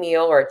cheat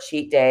meal or a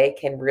cheat day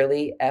can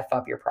really F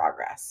up your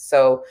progress.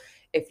 So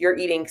if you're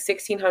eating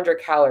 1,600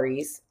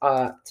 calories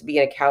to be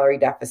in a calorie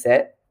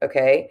deficit,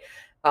 okay,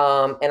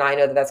 and I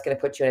know that that's going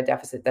to put you in a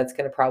deficit that's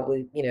going to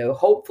probably,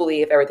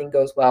 hopefully, if everything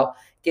goes well,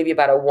 give you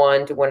about a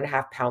 1 to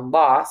 1.5 pound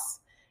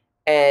loss.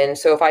 And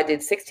so if I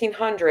did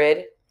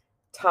 1,600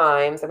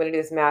 times, I'm going to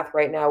do this math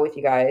right now with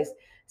you guys,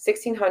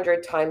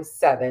 1,600 times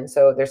 7.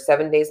 So there's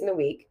 7 days in the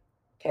week.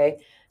 Okay.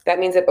 That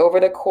means that over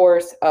the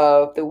course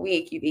of the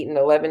week, you've eaten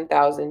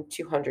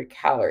 11,200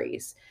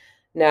 calories.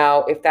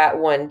 Now, if that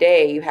one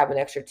day you have an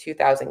extra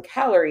 2,000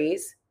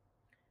 calories,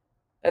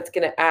 that's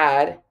going to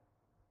add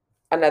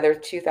another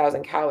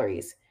 2,000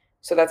 calories.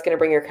 So that's going to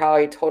bring your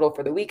calorie total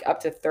for the week up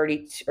to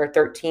 30 or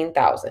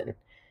 13,000.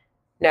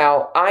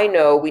 Now, I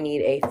know we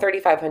need a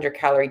 3,500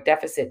 calorie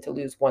deficit to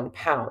lose 1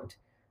 pound.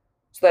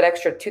 So that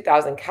extra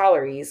 2,000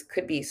 calories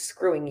could be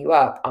screwing you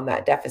up on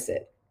that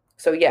deficit.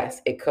 So yes,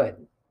 it could.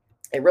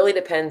 It really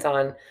depends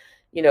on,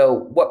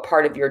 what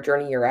part of your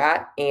journey you're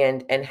at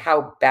and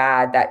how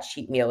bad that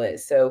cheat meal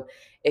is. So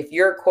if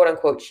your quote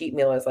unquote cheat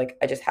meal is like,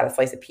 I just had a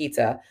slice of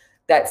pizza,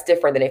 that's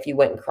different than if you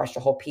went and crushed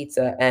a whole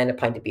pizza and a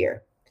pint of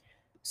beer.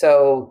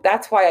 So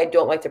that's why I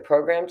don't like to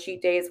program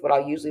cheat days. What I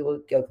usually will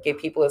give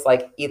people is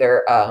like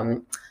either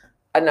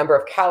a number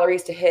of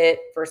calories to hit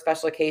for a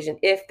special occasion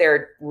if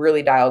they're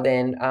really dialed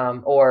in,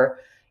 or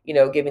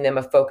giving them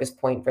a focus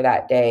point for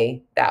that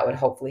day that would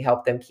hopefully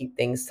help them keep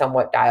things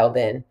somewhat dialed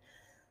in.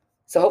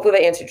 So hopefully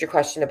that answered your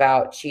question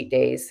about cheat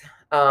days.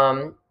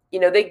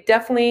 They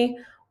definitely,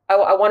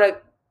 I want to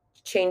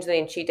change the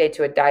name cheat day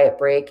to a diet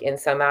break in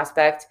some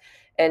aspect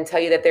and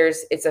tell you that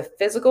it's a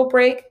physical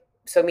break.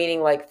 So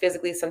meaning like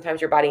physically,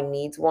 sometimes your body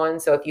needs one.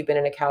 So if you've been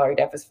in a calorie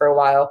deficit for a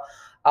while,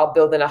 I'll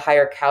build in a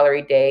higher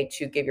calorie day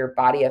to give your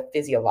body a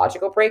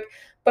physiological break,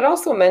 but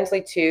also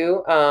mentally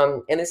too.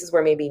 And this is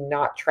where maybe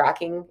not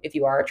tracking, if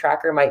you are a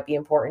tracker, might be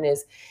important,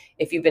 is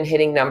if you've been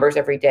hitting numbers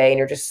every day and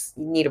you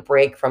need a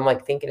break from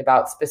like thinking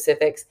about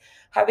specifics,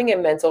 having a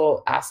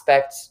mental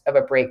aspect of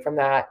a break from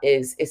that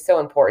is so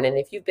important. And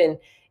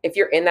if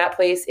you're in that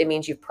place, it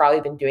means you've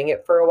probably been doing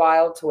it for a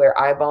while, to where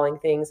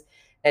eyeballing things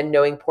and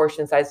knowing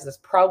portion sizes is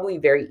probably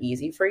very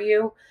easy for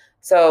you.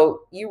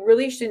 So you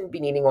really shouldn't be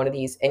needing one of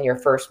these in your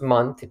first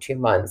month to 2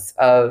 months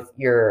of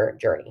your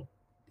journey.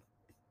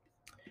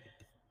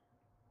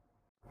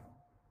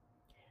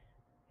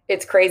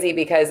 It's crazy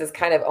because this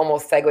kind of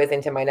almost segues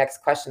into my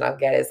next question I'll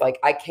get, is like,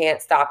 I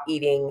can't stop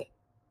eating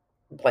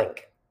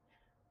blank,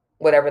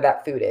 whatever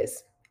that food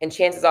is. And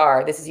chances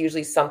are this is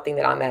usually something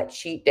that on that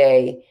cheat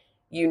day,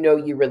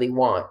 you really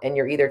want. And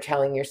you're either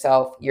telling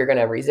yourself you're going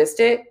to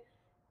resist it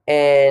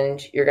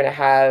and you're going to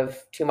have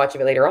too much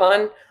of it later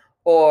on,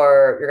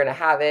 or you're going to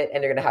have it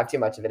and you're going to have too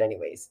much of it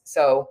anyways.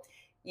 So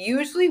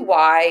usually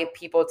why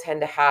people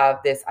tend to have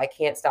this I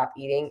can't stop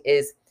eating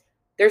is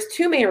there's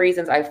two main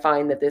reasons I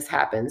find that this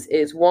happens.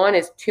 Is one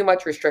is too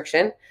much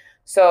restriction.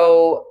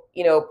 So,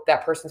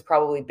 that person's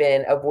probably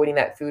been avoiding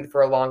that food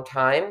for a long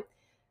time.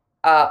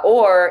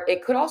 Or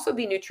it could also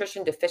be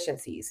nutrition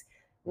deficiencies,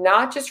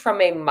 not just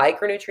from a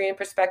micronutrient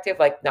perspective,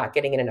 like not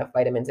getting in enough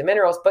vitamins and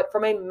minerals, but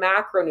from a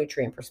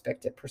macronutrient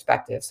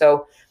perspective.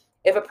 So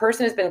if a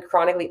person has been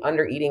chronically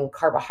under eating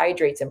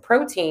carbohydrates and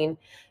protein,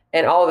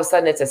 and all of a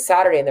sudden it's a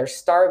Saturday and they're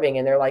starving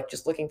and they're like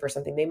just looking for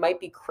something, they might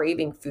be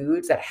craving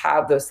foods that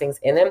have those things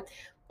in them,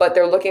 but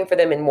they're looking for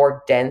them in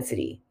more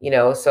density,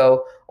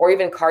 so, or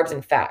even carbs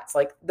and fats,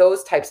 like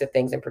those types of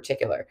things in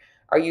particular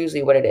are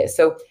usually what it is.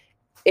 So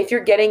if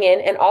you're getting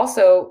in, and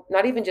also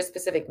not even just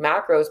specific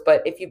macros,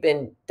 but if you've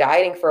been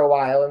dieting for a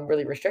while and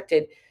really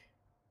restricted,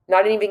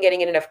 not even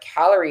getting in enough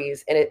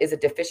calories, and it is a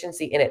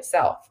deficiency in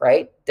itself,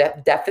 right?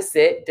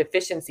 Deficit,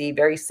 deficiency,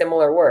 very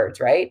similar words,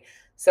 right?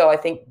 So I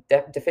think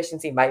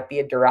deficiency might be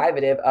a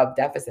derivative of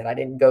deficit. I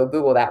didn't go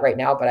Google that right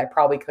now, but I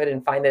probably could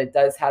and find that it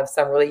does have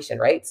some relation,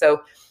 right?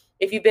 So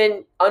if you've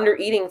been under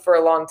eating for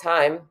a long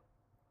time,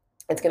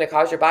 it's going to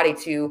cause your body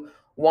to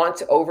want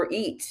to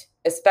overeat,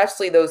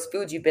 especially those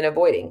foods you've been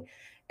avoiding.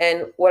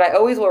 And what I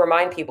always will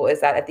remind people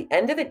is that at the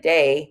end of the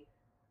day,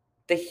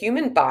 the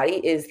human body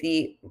is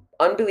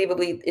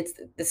it's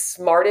the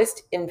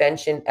smartest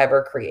invention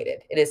ever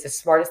created. It is the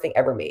smartest thing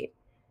ever made.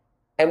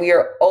 And we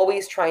are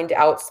always trying to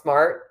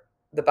outsmart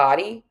the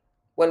body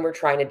when we're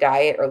trying to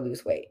diet or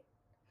lose weight.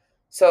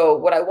 So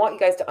what I want you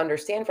guys to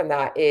understand from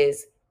that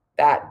is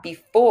that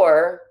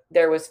before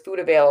there was food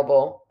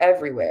available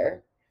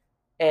everywhere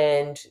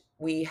and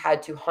we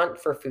had to hunt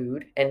for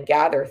food and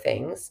gather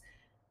things,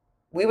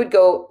 we would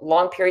go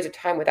long periods of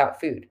time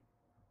without food.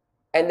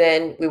 And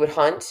then we would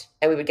hunt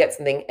and we would get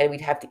something and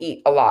we'd have to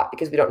eat a lot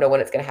because we don't know when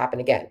it's going to happen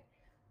again.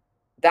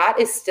 That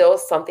is still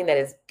something that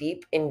is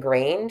deep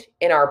ingrained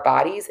in our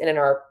bodies and in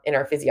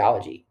our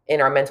physiology,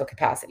 in our mental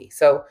capacity.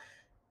 So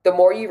the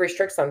more you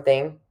restrict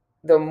something,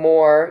 the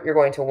more you're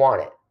going to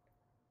want it.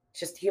 It's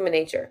just human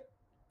nature.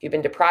 If you've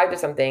been deprived of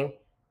something,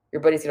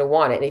 your body's going to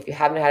want it. And if you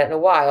haven't had it in a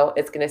while,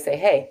 it's going to say,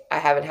 hey, I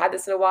haven't had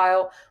this in a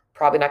while,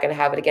 probably not going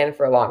to have it again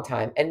for a long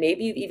time. And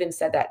maybe you've even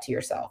said that to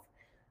yourself.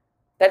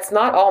 That's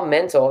not all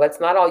mental. That's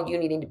not all you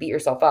needing to beat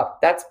yourself up.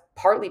 That's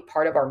partly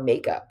part of our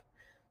makeup.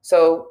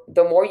 So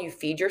the more you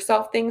feed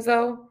yourself things,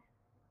 though,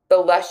 the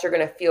less you're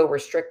going to feel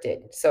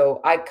restricted.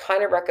 So I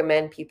kind of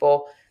recommend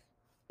people,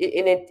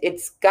 and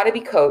it's got to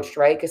be coached,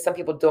 right? Because some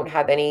people don't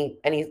have any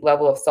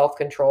level of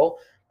self-control,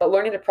 but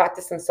learning to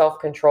practice some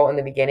self-control in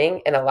the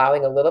beginning and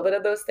allowing a little bit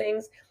of those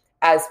things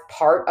as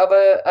part of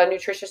a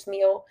nutritious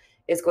meal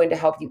is going to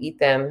help you eat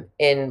them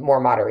in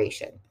more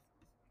moderation.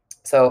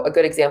 So a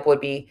good example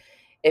would be,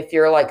 if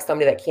you're like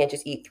somebody that can't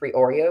just eat 3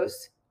 Oreos,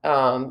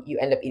 you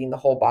end up eating the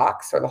whole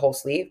box or the whole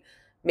sleeve.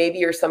 Maybe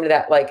you're somebody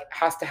that like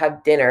has to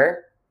have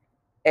dinner,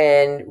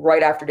 and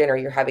right after dinner,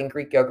 you're having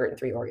Greek yogurt and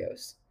 3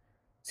 Oreos.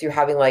 So you're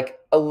having like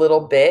a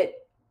little bit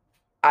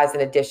as an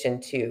addition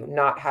to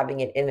not having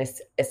it in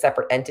a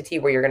separate entity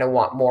where you're going to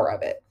want more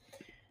of it.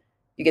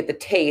 You get the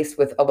taste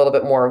with a little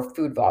bit more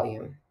food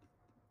volume.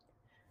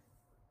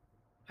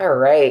 All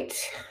right.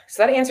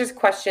 So that answers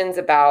questions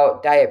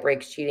about diet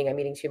breaks, cheating, I'm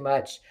eating too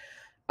much.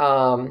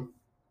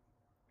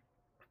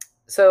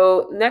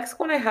 So next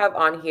one I have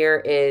on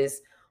here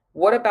is,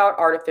 what about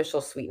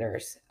artificial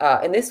sweeteners?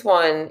 And this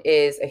one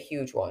is a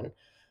huge one.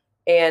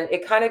 And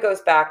it kind of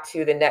goes back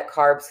to the net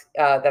carbs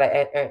that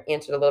I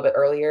answered a little bit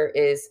earlier.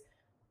 Is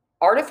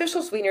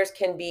artificial sweeteners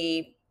can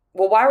be,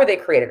 well, why were they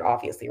created?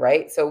 Obviously,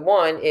 right? So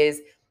one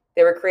is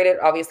they were created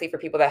obviously for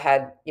people that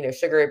had,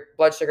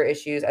 blood sugar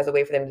issues, as a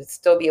way for them to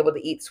still be able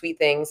to eat sweet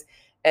things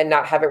and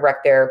not have it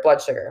wreck their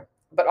blood sugar.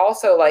 But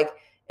also, like,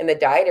 in the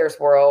dieters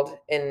world,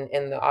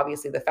 in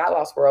obviously the fat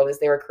loss world, is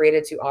they were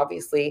created to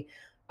obviously,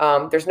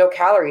 there's no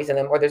calories in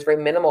them, or there's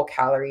very minimal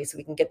calories, so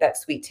we can get that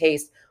sweet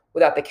taste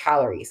without the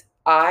calories.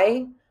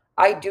 I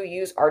do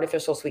use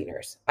artificial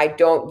sweeteners. I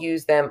don't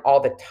use them all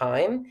the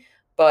time,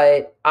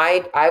 but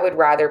I would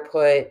rather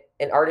put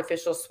an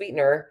artificial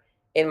sweetener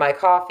in my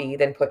coffee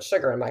than put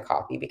sugar in my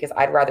coffee, because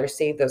I'd rather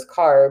save those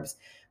carbs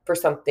for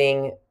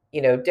something,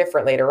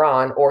 different later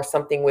on, or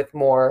something with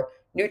more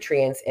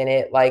nutrients in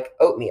it, like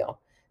oatmeal.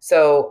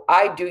 So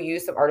I do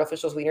use some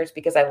artificial sweeteners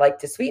because I like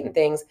to sweeten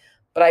things,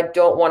 but I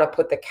don't want to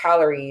put the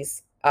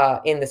calories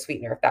in the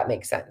sweetener, if that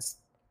makes sense.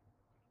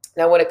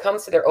 Now, when it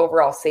comes to their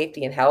overall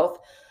safety and health,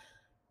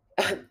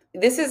 and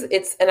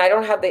I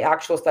don't have the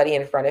actual study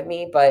in front of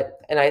me,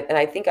 but, and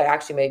I think I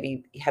actually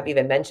maybe have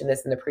even mentioned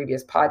this in the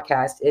previous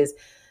podcast, is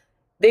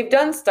they've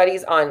done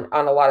studies on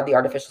a lot of the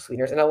artificial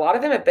sweeteners, and a lot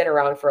of them have been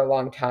around for a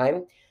long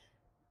time.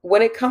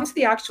 When it comes to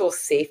the actual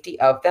safety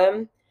of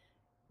them,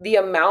 the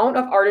amount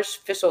of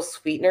artificial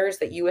sweeteners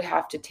that you would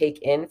have to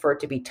take in for it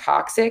to be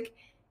toxic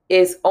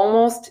is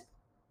almost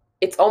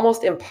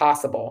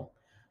impossible.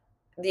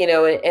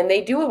 And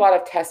they do a lot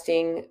of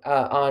testing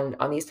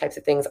on these types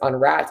of things on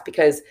rats,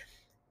 because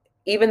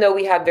even though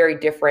we have very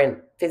different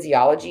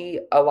physiology,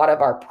 a lot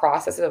of our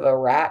processes of a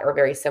rat are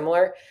very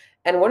similar.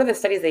 And one of the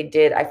studies they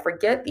did, I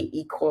forget the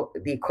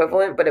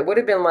equivalent, but it would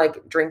have been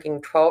like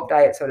drinking 12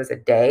 diet sodas a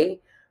day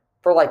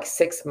for like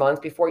 6 months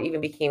before it even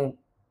became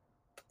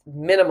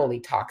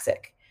minimally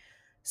toxic.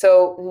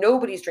 So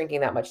nobody's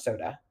drinking that much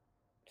soda.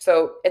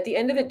 So at the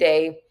end of the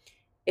day,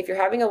 if you're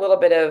having a little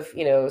bit of,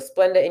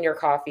 Splenda in your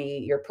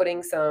coffee, you're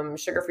putting some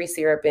sugar-free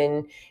syrup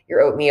in your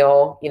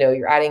oatmeal,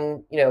 you're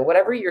adding,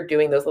 whatever you're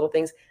doing, those little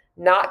things,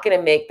 not going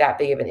to make that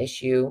big of an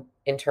issue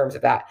in terms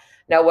of that.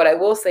 Now, what I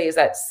will say is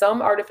that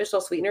some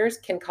artificial sweeteners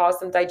can cause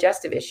some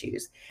digestive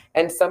issues,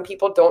 and some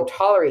people don't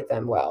tolerate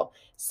them well.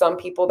 Some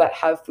people that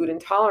have food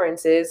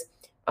intolerances,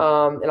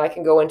 and I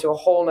can go into a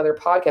whole nother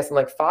podcast on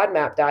like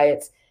FODMAP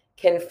diets,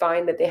 can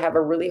find that they have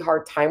a really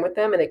hard time with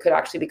them, and it could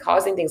actually be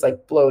causing things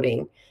like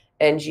bloating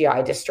and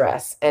GI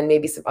distress and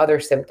maybe some other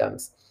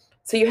symptoms.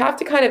 So you have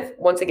to kind of,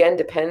 once again,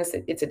 depends.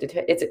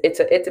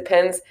 It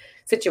depends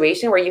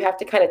situation where you have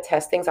to kind of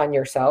test things on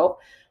yourself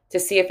to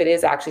see if it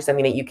is actually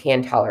something that you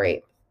can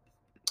tolerate.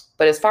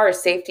 But as far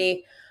as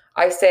safety,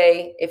 I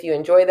say if you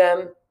enjoy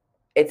them,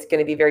 it's going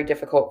to be very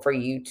difficult for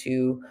you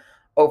to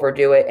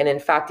overdo it. And in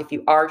fact, if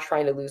you are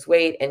trying to lose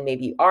weight and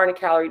maybe you are in a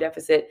calorie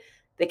deficit,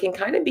 they can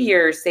kind of be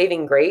your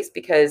saving grace,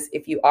 because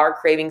if you are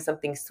craving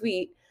something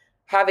sweet,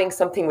 having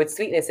something with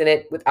sweetness in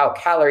it without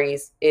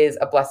calories is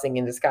a blessing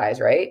in disguise,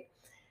 right?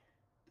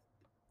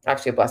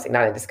 Actually, a blessing,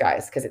 not in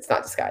disguise, because it's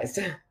not disguised.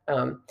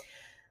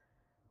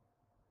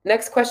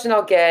 Next question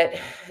I'll get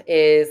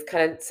is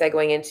kind of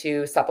segueing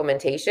into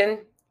supplementation.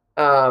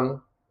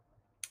 And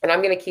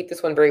I'm going to keep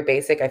this one very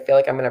basic. I feel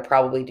like I'm going to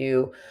probably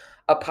do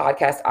a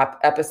podcast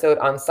episode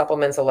on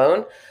supplements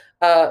alone.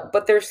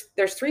 But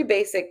there's three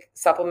basic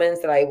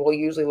supplements that I will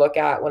usually look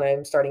at when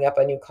I'm starting up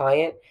a new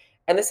client.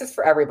 And this is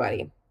for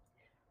everybody.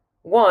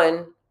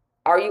 One,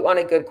 are you on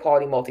a good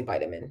quality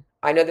multivitamin?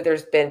 I know that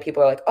there's been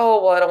people are like,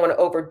 oh, well, I don't want to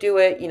overdo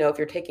it. You know, if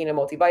you're taking a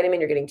multivitamin,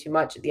 you're getting too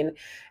much at the end.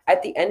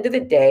 At the end of the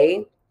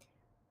day,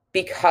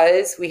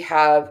 because we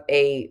have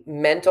a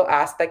mental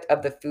aspect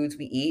of the foods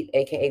we eat,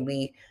 aka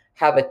we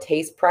have a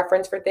taste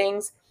preference for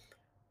things,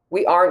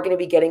 we aren't going to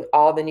be getting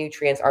all the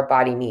nutrients our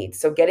body needs.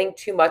 So getting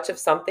too much of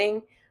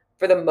something,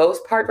 for the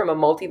most part, from a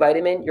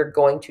multivitamin, you're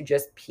going to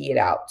just pee it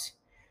out.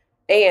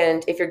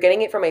 And if you're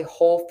getting it from a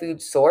whole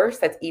food source,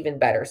 that's even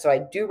better. So I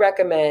do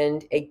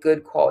recommend a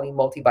good quality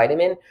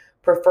multivitamin,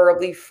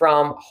 preferably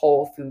from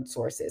whole food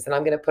sources. And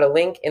I'm going to put a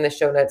link in the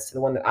show notes to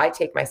the one that I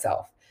take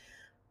myself.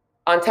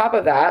 On top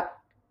of that,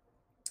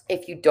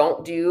 if you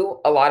don't do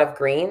a lot of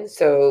greens,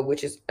 so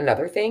which is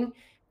another thing,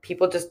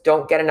 people just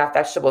don't get enough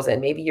vegetables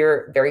in. Maybe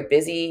you're very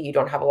busy, you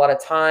don't have a lot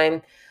of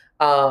time,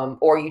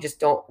 or you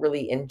just don't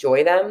really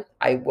enjoy them.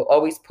 I will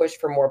always push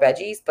for more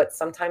veggies, but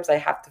sometimes I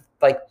have to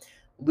like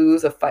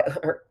lose a fight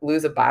or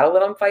lose a battle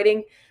that I'm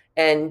fighting,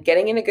 and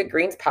getting in a good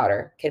greens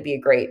powder can be a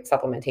great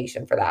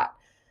supplementation for that.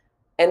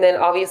 And then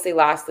obviously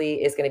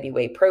lastly is going to be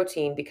whey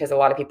protein, because a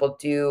lot of people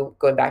do,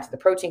 going back to the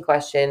protein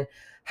question,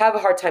 have a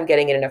hard time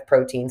getting in enough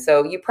protein.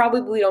 So you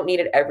probably don't need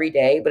it every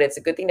day, but it's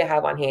a good thing to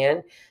have on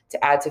hand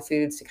to add to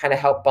foods to kind of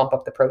help bump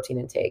up the protein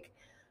intake.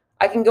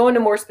 I can go into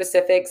more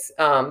specifics,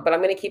 but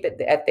I'm going to keep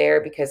it at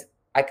there because,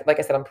 like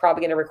I said, I'm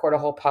probably going to record a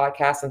whole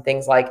podcast on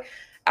things like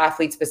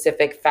athlete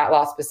specific, fat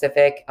loss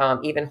specific,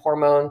 even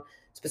hormone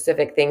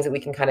specific things that we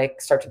can kind of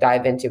start to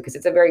dive into, because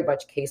it's a very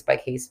much case by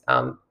case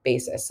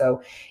basis.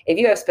 So if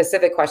you have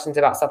specific questions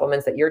about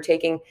supplements that you're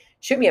taking,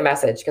 shoot me a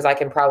message because I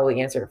can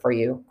probably answer it for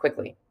you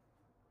quickly.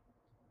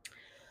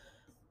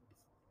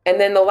 And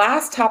then the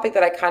last topic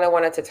that I kind of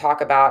wanted to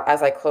talk about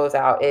as I close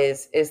out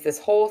is this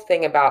whole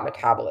thing about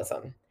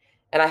metabolism.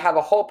 And I have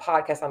a whole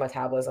podcast on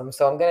metabolism,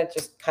 so I'm going to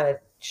just kind of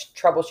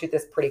troubleshoot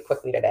this pretty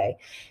quickly today.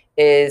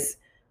 Is,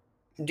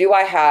 do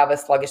I have a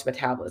sluggish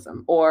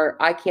metabolism, or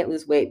I can't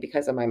lose weight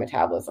because of my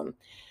metabolism?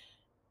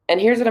 And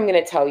here's what I'm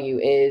going to tell you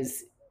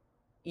is,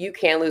 you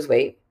can lose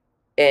weight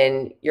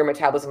and your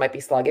metabolism might be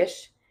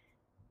sluggish.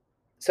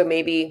 So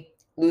maybe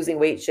losing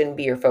weight shouldn't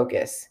be your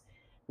focus.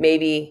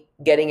 Maybe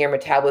getting your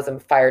metabolism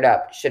fired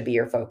up should be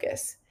your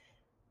focus.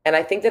 And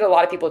I think that a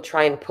lot of people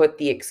try and put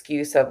the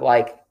excuse of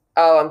like,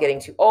 oh, I'm getting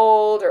too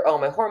old, or oh,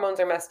 my hormones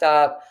are messed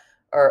up,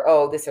 or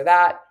oh, this or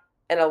that.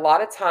 And a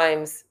lot of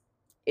times,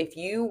 if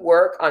you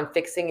work on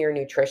fixing your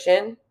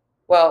nutrition,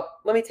 well,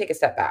 let me take a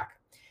step back,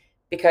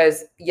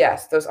 because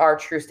yes, those are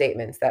true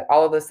statements that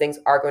all of those things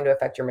are going to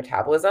affect your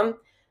metabolism,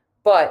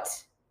 but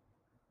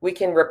we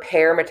can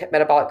repair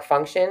metabolic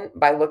function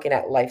by looking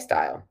at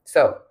lifestyle.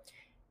 So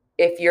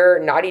if you're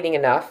not eating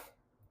enough,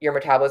 your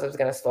metabolism is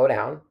going to slow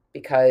down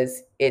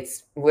because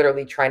it's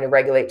literally trying to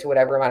regulate to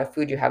whatever amount of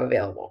food you have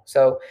available.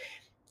 So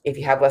if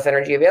you have less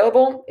energy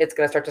available, it's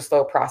going to start to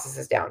slow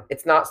processes down.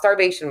 It's not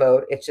starvation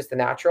mode. It's just the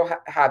natural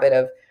habit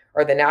of,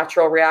 or the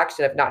natural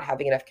reaction of not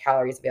having enough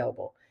calories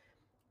available.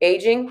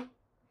 Aging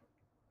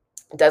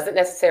doesn't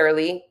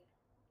necessarily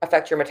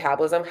affect your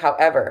metabolism.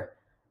 However,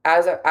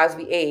 as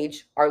we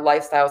age, our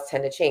lifestyles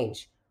tend to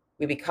change.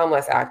 We become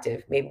less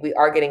active. Maybe we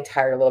are getting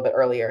tired a little bit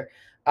earlier.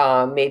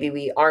 Maybe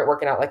we aren't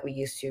working out like we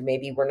used to.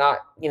 Maybe we're not,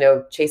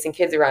 chasing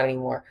kids around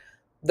anymore.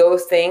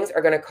 Those things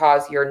are going to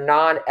cause your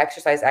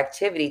non-exercise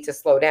activity to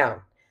slow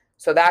down.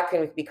 So that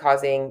can be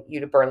causing you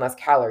to burn less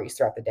calories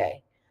throughout the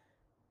day.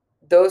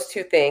 Those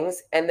two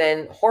things. And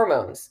then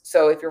hormones.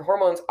 So if your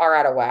hormones are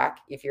out of whack,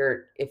 if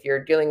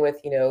you're dealing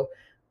with,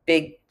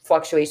 big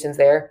fluctuations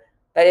there,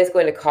 that is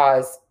going to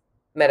cause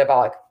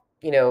metabolic,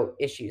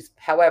 issues.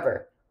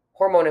 However,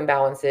 hormone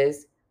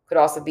imbalances could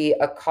also be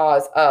a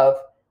cause of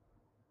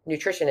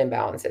nutrition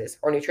imbalances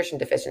or nutrition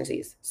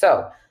deficiencies.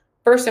 So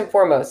First and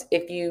foremost,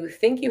 if you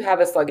think you have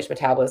a sluggish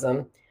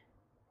metabolism,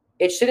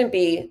 it shouldn't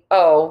be,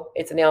 oh,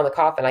 it's a nail in the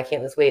coffin, I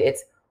can't lose weight.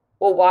 It's,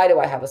 well, why do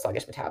I have a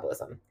sluggish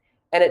metabolism?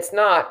 And it's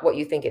not what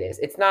you think it is.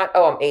 It's not,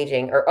 oh, I'm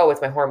aging, or oh,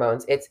 it's my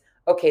hormones. It's,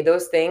 okay,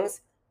 those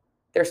things,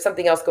 there's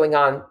something else going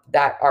on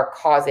that are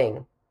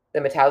causing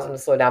the metabolism to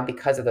slow down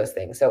because of those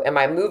things. So am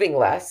I moving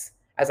less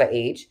as I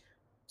age?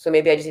 So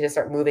maybe I just need to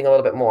start moving a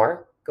little bit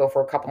more, go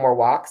for a couple more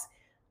walks.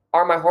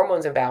 Are my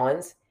hormones in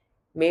balance?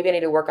 Maybe I need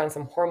to work on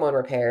some hormone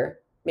repair.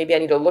 Maybe I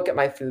need to look at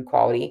my food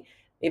quality.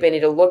 Maybe I need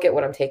to look at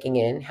what I'm taking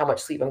in, how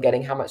much sleep I'm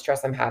getting, how much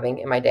stress I'm having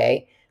in my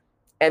day.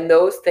 And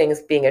those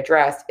things being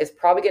addressed is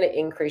probably going to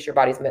increase your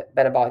body's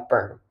metabolic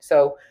burn.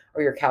 So,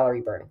 or your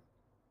calorie burn.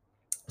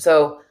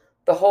 So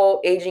the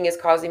whole aging is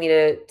causing me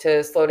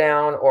to slow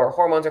down, or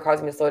hormones are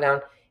causing me to slow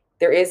down.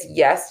 There is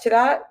yes to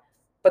that,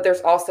 but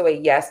there's also a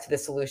yes to the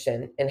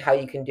solution and how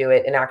you can do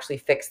it and actually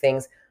fix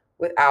things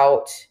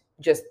without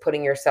just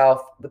putting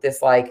yourself with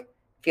this like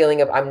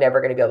feeling of I'm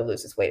never going to be able to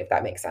lose this weight, if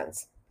that makes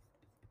sense.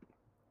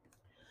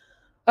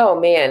 Oh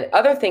man,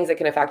 other things that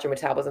can affect your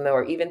metabolism though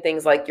are even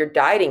things like your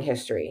dieting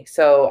history.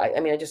 So I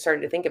mean, I just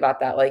started to think about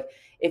that. Like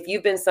if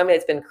you've been somebody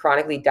that's been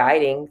chronically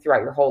dieting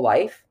throughout your whole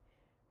life,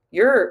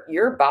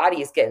 your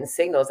body is getting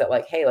signals that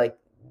like, hey, like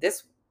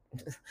this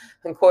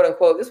quote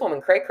unquote, this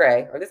woman cray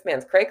cray, or this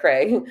man's cray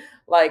cray,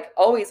 like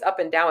always up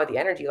and down with the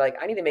energy. Like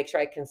I need to make sure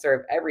I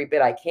conserve every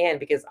bit I can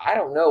because I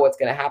don't know what's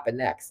going to happen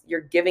next.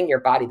 You're giving your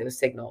body those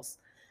signals.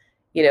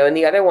 And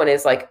the other one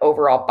is like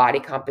overall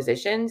body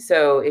composition.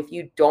 So if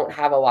you don't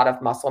have a lot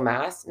of muscle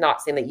mass,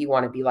 not saying that you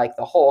want to be like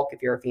the Hulk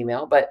if you're a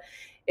female, but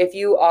if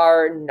you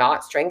are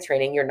not strength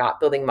training, you're not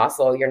building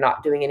muscle, you're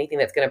not doing anything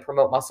that's going to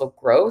promote muscle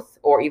growth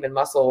or even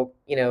muscle,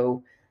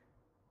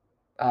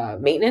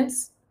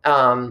 maintenance,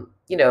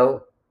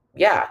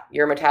 yeah,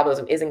 your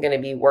metabolism isn't going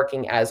to be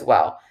working as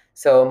well.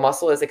 So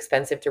muscle is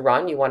expensive to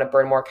run. You want to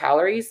burn more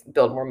calories,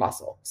 build more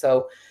muscle.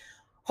 So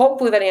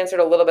hopefully that answered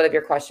a little bit of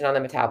your question on the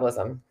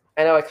metabolism.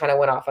 I know I kind of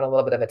went off on a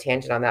little bit of a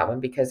tangent on that one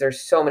because there's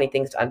so many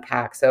things to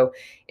unpack. So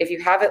if you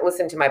haven't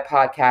listened to my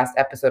podcast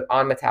episode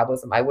on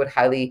metabolism, I would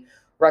highly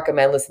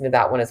recommend listening to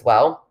that one as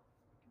well.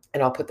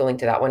 And I'll put the link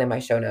to that one in my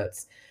show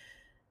notes.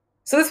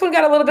 So this one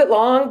got a little bit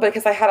long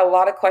because I had a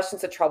lot of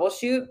questions to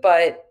troubleshoot,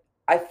 but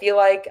I feel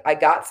like I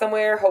got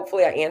somewhere.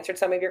 Hopefully I answered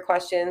some of your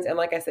questions. And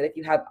like I said, if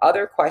you have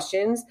other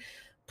questions,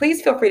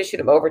 please feel free to shoot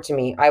them over to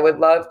me. I would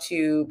love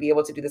to be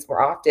able to do this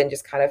more often,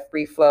 just kind of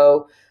free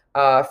flow,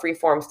 free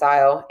form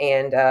style,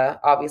 and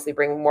obviously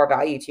bring more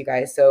value to you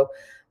guys. So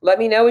let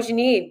me know what you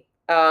need.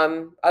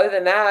 Other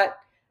than that,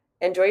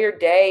 enjoy your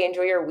day,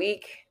 enjoy your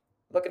week.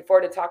 Looking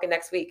forward to talking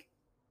next week.